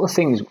was a couple of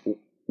things.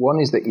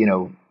 One is that, you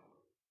know,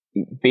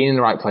 being in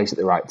the right place at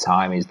the right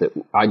time is that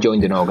I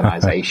joined an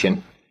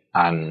organisation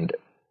and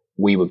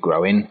we were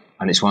growing,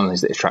 and it's one of the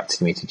things that attracted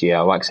me to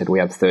GL. Like I said, we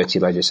had 30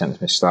 leisure centres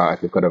when we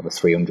started. We've got over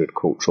 300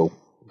 cultural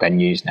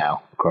venues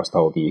now across the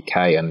whole of the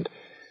UK, and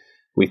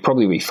we've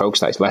probably refocused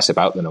that. It's less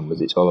about the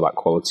numbers. It's all about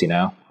quality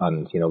now.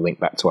 And, you know, link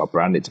back to our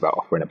brand, it's about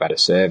offering a better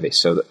service.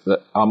 So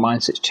that our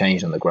mindset's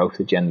changed on the growth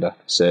agenda,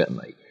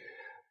 certainly.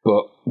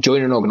 But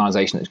joining an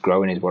organisation that's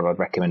growing is what I'd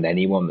recommend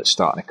anyone that's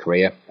starting a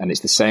career. And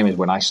it's the same as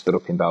when I stood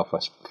up in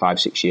Belfast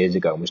 5-6 years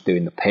ago and was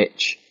doing the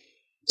pitch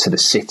to the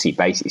city,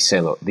 basically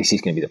saying, look, this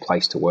is going to be the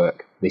place to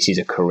work. This is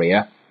a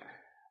career.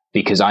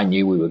 Because I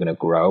knew we were going to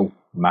grow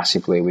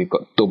massively. We've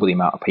got double the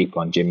amount of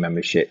people on gym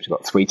memberships. We've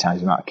got 3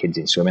 times the amount of kids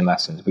in swimming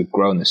lessons. We've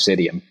grown the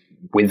city, and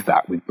with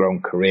that, we've grown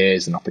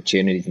careers and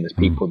opportunities. And there's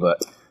people that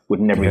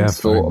would never even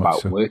thought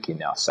about working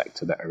in our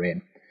sector that are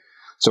in.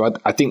 So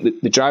I think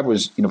that the driver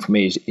was, you know, for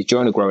me, is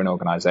join a growing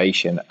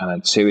organisation, and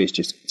then 2 is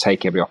just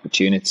take every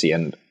opportunity.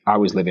 And I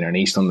was living in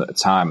East London at the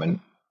time, and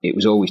it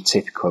was always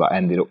typical that I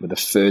ended up with the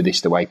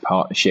furthest away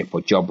partnership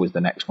or job was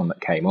the next one that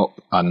came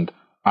up. And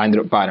I ended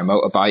up buying a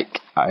motorbike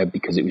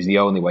because it was the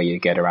only way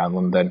you'd get around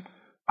London.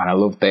 And I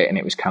loved it, and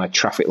it was kind of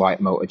traffic light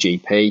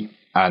MotoGP.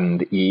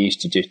 And you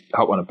used to just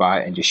hop on a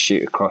bike and just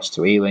shoot across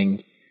to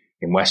Ealing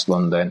in West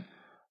London.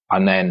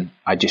 And then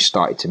I just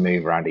started to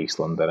move around East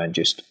London and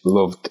just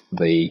loved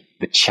the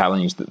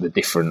challenge that the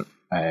different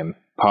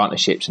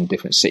partnerships and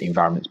different city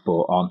environments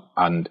brought on.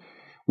 And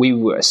we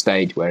were at a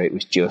stage where it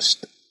was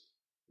just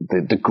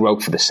the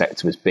growth of the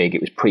sector was big. It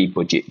was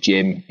pre-budget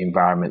gym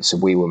environment, so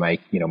we were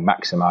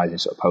maximising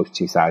sort of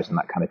post-2000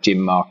 that kind of gym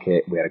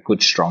market. We had a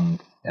good, strong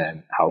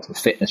health and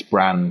fitness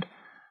brand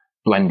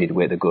blended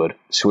with a good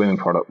swimming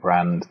product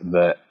brand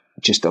that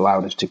just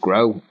allowed us to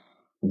grow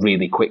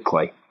really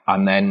quickly.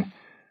 And then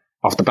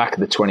off the back of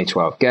the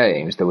 2012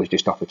 games, there was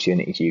just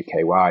opportunities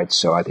UK-wide.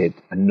 So I did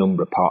a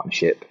number of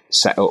partnership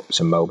setups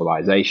and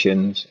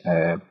mobilisations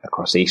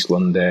across East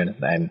London, and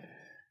then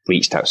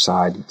reached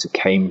outside to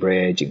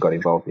Cambridge and got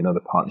involved in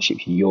other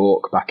partnerships in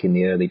York back in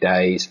the early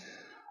days,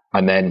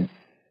 and then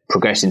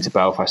progressed into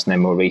Belfast, and then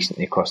more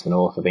recently across the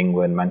north of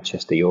England,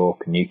 Manchester,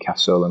 York,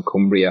 Newcastle and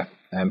Cumbria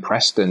and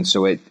Preston.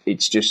 So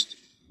it's just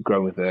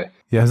grown with the...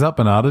 Yeah, has that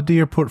been added to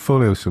your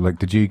portfolio? So like,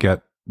 did you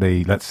get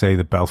let's say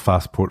the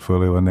Belfast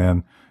portfolio, and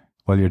then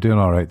while you're doing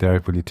all right there,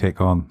 will you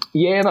take on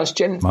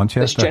Manchester?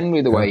 That's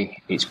generally the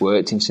way it's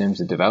worked in terms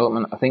of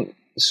development. I think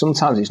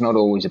sometimes it's not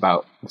always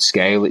about the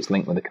scale, it's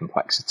linked with the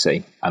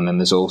complexity. And then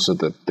there's also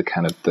the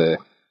kind of the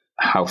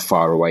how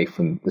far away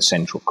from the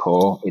central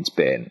core it's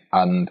been.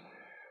 And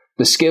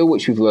the skill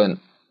which we've learned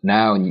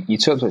now, and you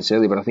talked about this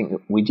earlier, but I think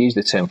we'd use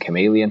the term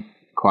chameleon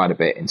quite a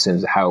bit in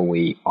terms of how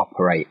we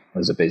operate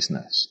as a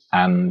business.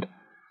 And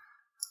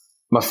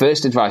My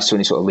first advice to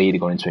any sort of leader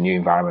going into a new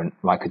environment,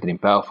 like I did in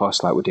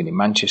Belfast, like we did in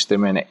Manchester,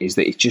 is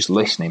that it's just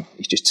listening.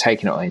 It's just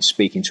taking it on and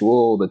speaking to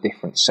all the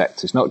different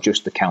sectors, not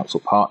just the council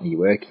partner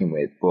you're working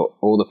with, but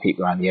all the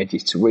people around the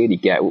edges to really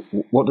get,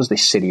 what does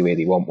this city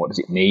really want? What does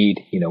it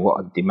need? What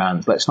are the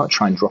demands? Let's not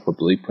try and drop a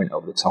blueprint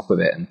over the top of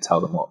it and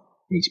tell them what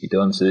needs to be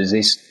done. So there's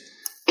this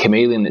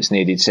chameleon that's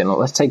needed saying, look,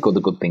 let's take all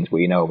the good things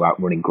we know about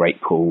running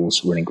great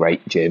pools, running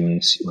great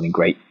gyms, running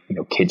great,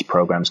 kids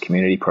programs,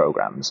 community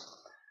programs.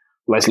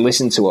 Let's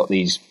listen to what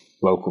these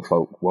local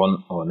folk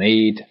want or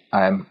need,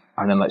 and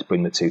then let's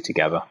bring the two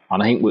together.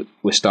 And I think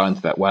we're starting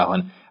to that well.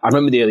 And I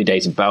remember the early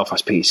days in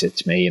Belfast. Peter said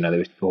to me, they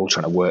were all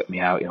trying to work me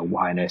out.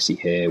 Why on earth is he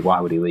here?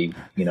 Why would he leave?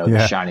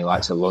 The shiny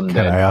lights of London.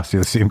 Can I ask you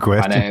the same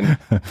question?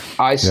 And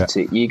I said,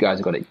 you guys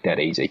have got it dead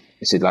easy.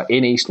 I said, like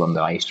in East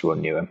London, I used to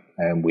run Newham,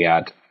 and we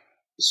had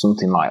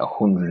something like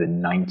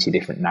 190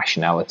 different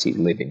nationalities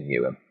live in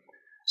Newham.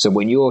 So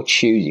when you're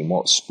choosing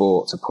what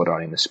sport to put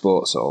on in the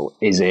sports hall,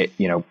 is it,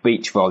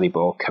 beach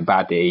volleyball,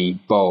 kabaddi,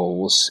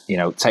 bowls,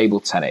 table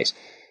tennis?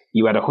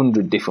 You had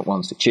 100 different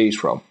ones to choose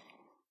from.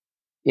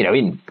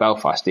 In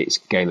Belfast, it's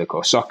Gaelic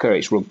or soccer,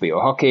 it's rugby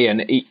or hockey,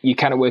 and you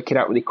kind of work it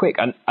out really quick.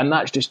 And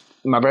that's just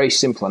my very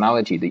simple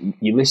analogy that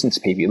you listen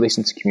to people, you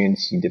listen to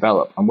communities you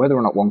develop, and whether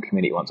or not one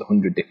community wants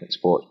 100 different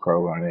sports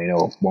programming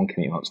or one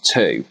community wants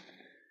 2,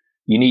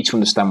 you need to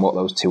understand what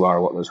those 2 are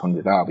or what those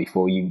 100 are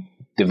before you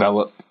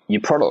develop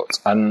your product.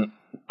 And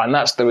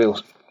that's the real,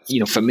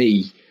 for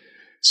me,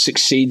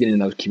 succeeding in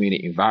those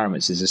community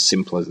environments is as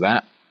simple as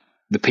that.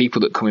 The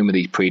people that come in with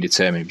these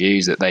predetermined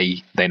views that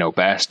they know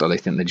best, or they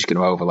think they're just going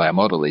to overlay a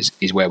model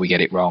is where we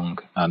get it wrong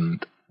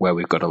and where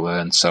we've got to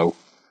learn. So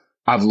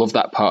I've loved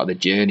that part of the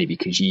journey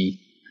because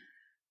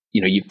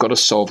you've got to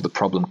solve the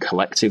problem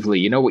collectively.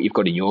 You know what you've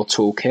got in your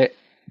toolkit,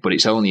 but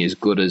it's only as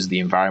good as the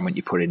environment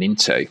you put it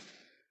into.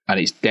 And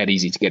it's dead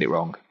easy to get it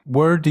wrong.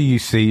 Where do you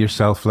see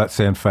yourself, let's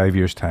say, in 5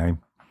 years' time?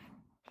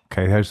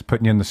 Okay, how's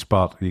putting you in the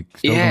spot? Are you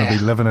still going to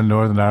be living in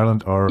Northern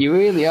Ireland, or you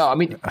really are? I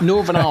mean,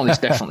 Northern Ireland is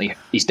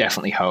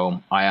definitely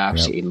home. I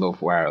absolutely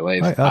love where I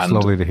live. Right, that's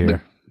lovely to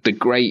hear. The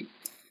great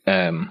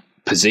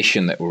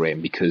position that we're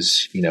in,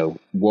 because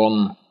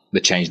one,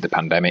 the change of the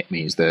pandemic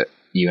means that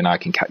you and I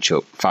can catch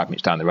up 5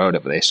 minutes down the road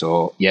over this,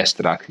 or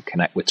yesterday I could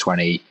connect with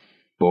 20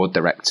 board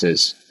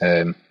directors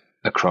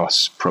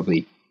across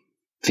probably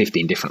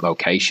 15 different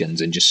locations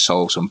and just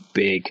solve some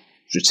big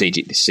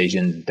strategic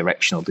decisions,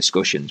 directional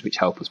discussions, which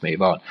help us move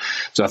on.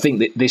 So I think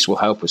that this will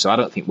help us. So I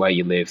don't think where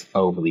you live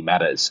overly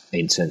matters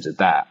in terms of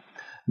that.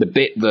 The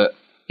bit that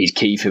is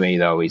key for me,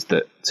 though, is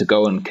that to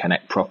go and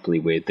connect properly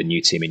with the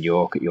new team in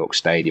York at York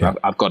Stadium,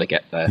 I've got to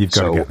get there.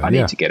 I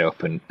need to get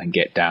up and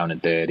get down and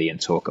dirty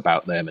and talk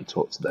about them and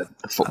talk to the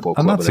football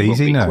club. And that's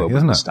easy now,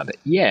 isn't it?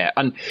 Yeah,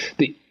 and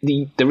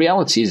the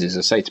reality is, as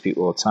I say to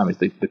people all the time, is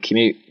the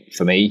commute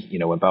for me,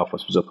 when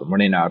Belfast was up and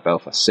running out of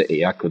Belfast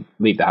City, I could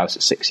leave the house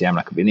at 6 a.m. and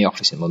I could be in the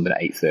office in London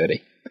at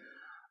 8:30.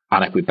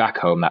 And I could be back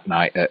home that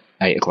night at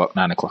 8 o'clock,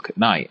 9 o'clock at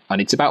night.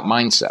 And it's about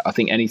mindset. I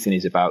think anything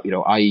is about,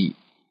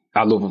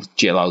 I love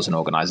GLL as an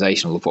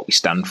organisation. I love what we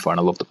stand for, and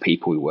I love the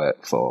people we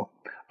work for.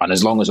 And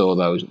as long as all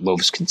those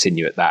loves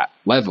continue at that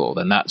level,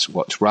 then that's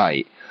what's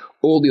right.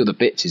 All the other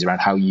bits is around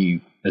how you,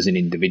 as an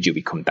individual,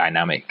 become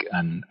dynamic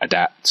and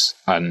adapt.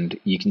 And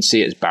you can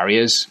see it as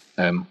barriers,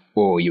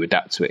 or you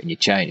adapt to it and you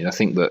change. And I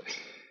think that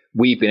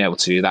we've been able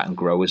to do that and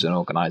grow as an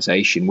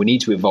organisation. We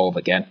need to evolve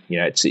again.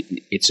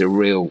 It's a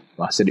real,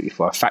 I said it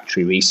before, a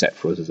factory reset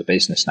for us as a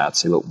business now to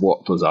say, look,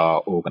 what does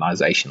our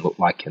organisation look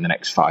like in the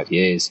next 5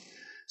 years?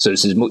 So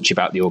it's as much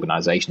about the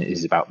organisation as it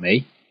is about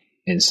me,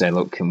 and saying,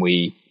 look, can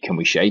we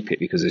shape it?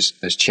 Because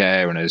as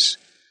chair and as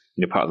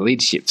part of the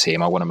leadership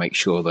team, I want to make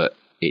sure that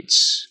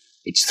it's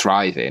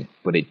thriving,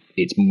 but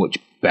it's much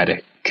better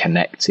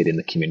connected in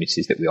the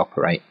communities that we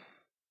operate.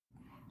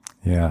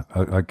 Yeah,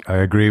 I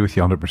agree with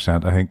you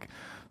 100%. I think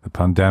the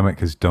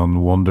pandemic has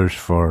done wonders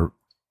for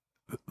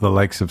the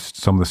likes of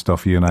some of the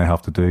stuff you and I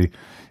have to do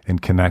in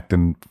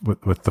connecting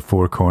with the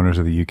four corners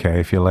of the UK,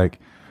 if you like,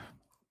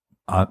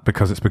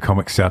 because it's become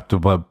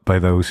acceptable by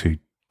those who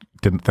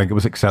didn't think it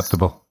was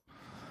acceptable.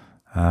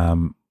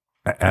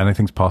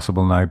 Anything's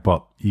possible now,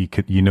 but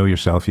you know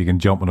yourself, you can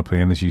jump on a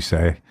plane, as you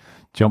say,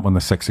 jump on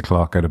the 6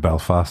 o'clock out of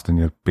Belfast and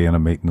you'll be in a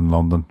meeting in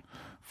London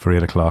for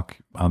 8 o'clock.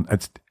 And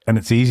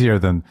it's easier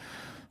than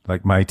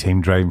like my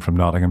team driving from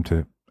Nottingham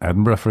to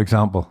Edinburgh, for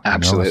example.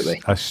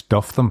 Absolutely. I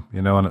stuff them,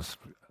 and it's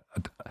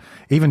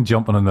even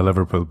jumping on the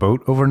Liverpool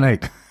boat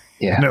overnight.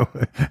 Yeah.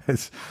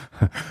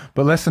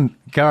 But listen,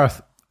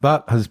 Gareth,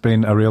 that has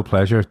been a real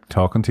pleasure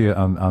talking to you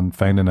and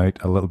finding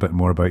out a little bit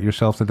more about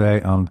yourself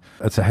today. And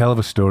it's a hell of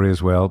a story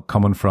as well,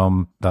 coming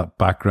from that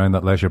background,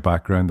 that leisure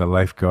background, the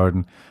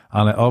lifeguarding.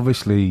 And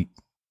obviously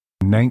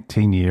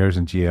 19 years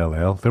in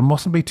GLL. There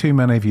mustn't be too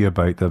many of you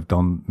about that have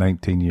done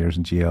 19 years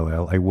in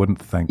GLL, I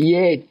wouldn't think.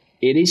 Yeah,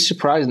 it is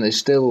surprising. There's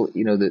still,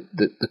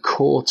 the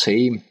core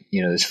team,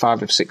 there's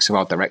 5 or 6 of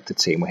our director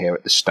team were here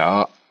at the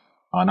start.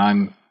 And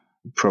I'm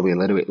probably a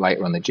little bit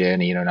later on the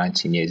journey,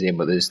 19 years in,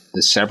 but there's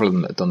several of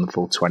them that have done the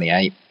full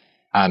 28,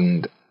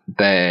 and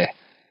they're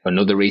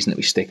another reason that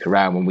we stick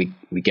around. When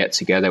we get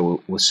together,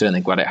 we're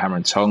certainly glad at Hammer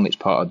and Tongue. It's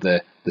part of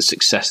the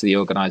success of the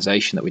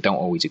organisation that we don't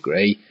always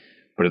agree.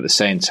 But at the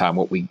same time,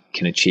 what we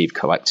can achieve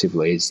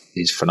collectively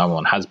is phenomenal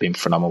and has been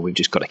phenomenal. We've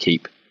just got to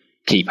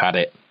keep at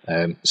it,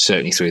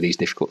 certainly through these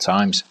difficult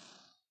times.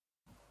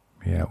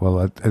 Yeah,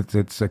 well,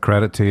 it's a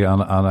credit to you.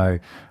 And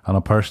on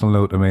a personal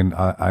note, I mean,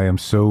 I am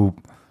so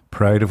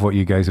proud of what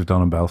you guys have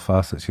done in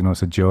Belfast. It's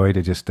a joy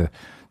to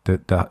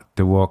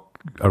walk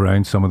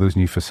around some of those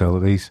new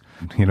facilities.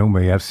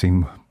 I've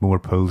seen more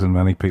pools than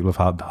many people have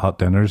had hot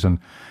dinners, and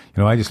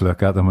I just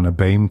look at them in a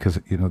beam because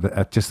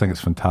I just think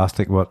it's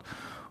fantastic what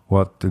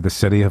the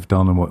city have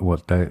done and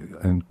what they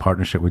in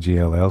partnership with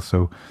GLL.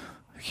 So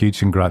huge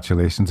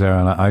congratulations there,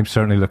 and I'm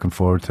certainly looking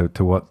forward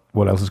to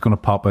what else is going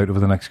to pop out over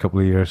the next couple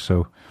of years.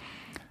 So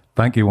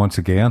thank you once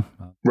again.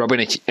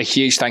 Robin, a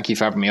huge thank you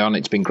for having me on.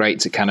 It's been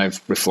great to kind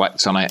of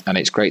reflect on it, and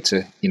it's great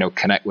to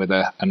connect with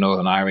a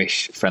Northern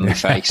Irish friendly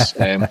face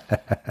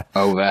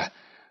over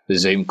the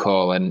Zoom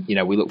call. And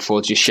we look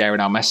forward to just sharing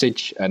our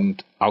message.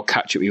 And I'll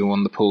catch up with you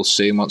on the pool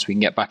soon once we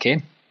can get back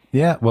in.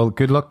 Yeah, well,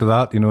 good luck to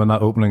that. In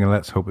that opening, and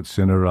let's hope it's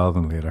sooner rather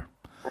than later.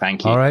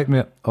 Thank you. All right,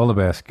 mate. All the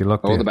best. Good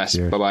luck. All the best.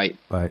 Bye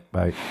bye.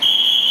 Bye.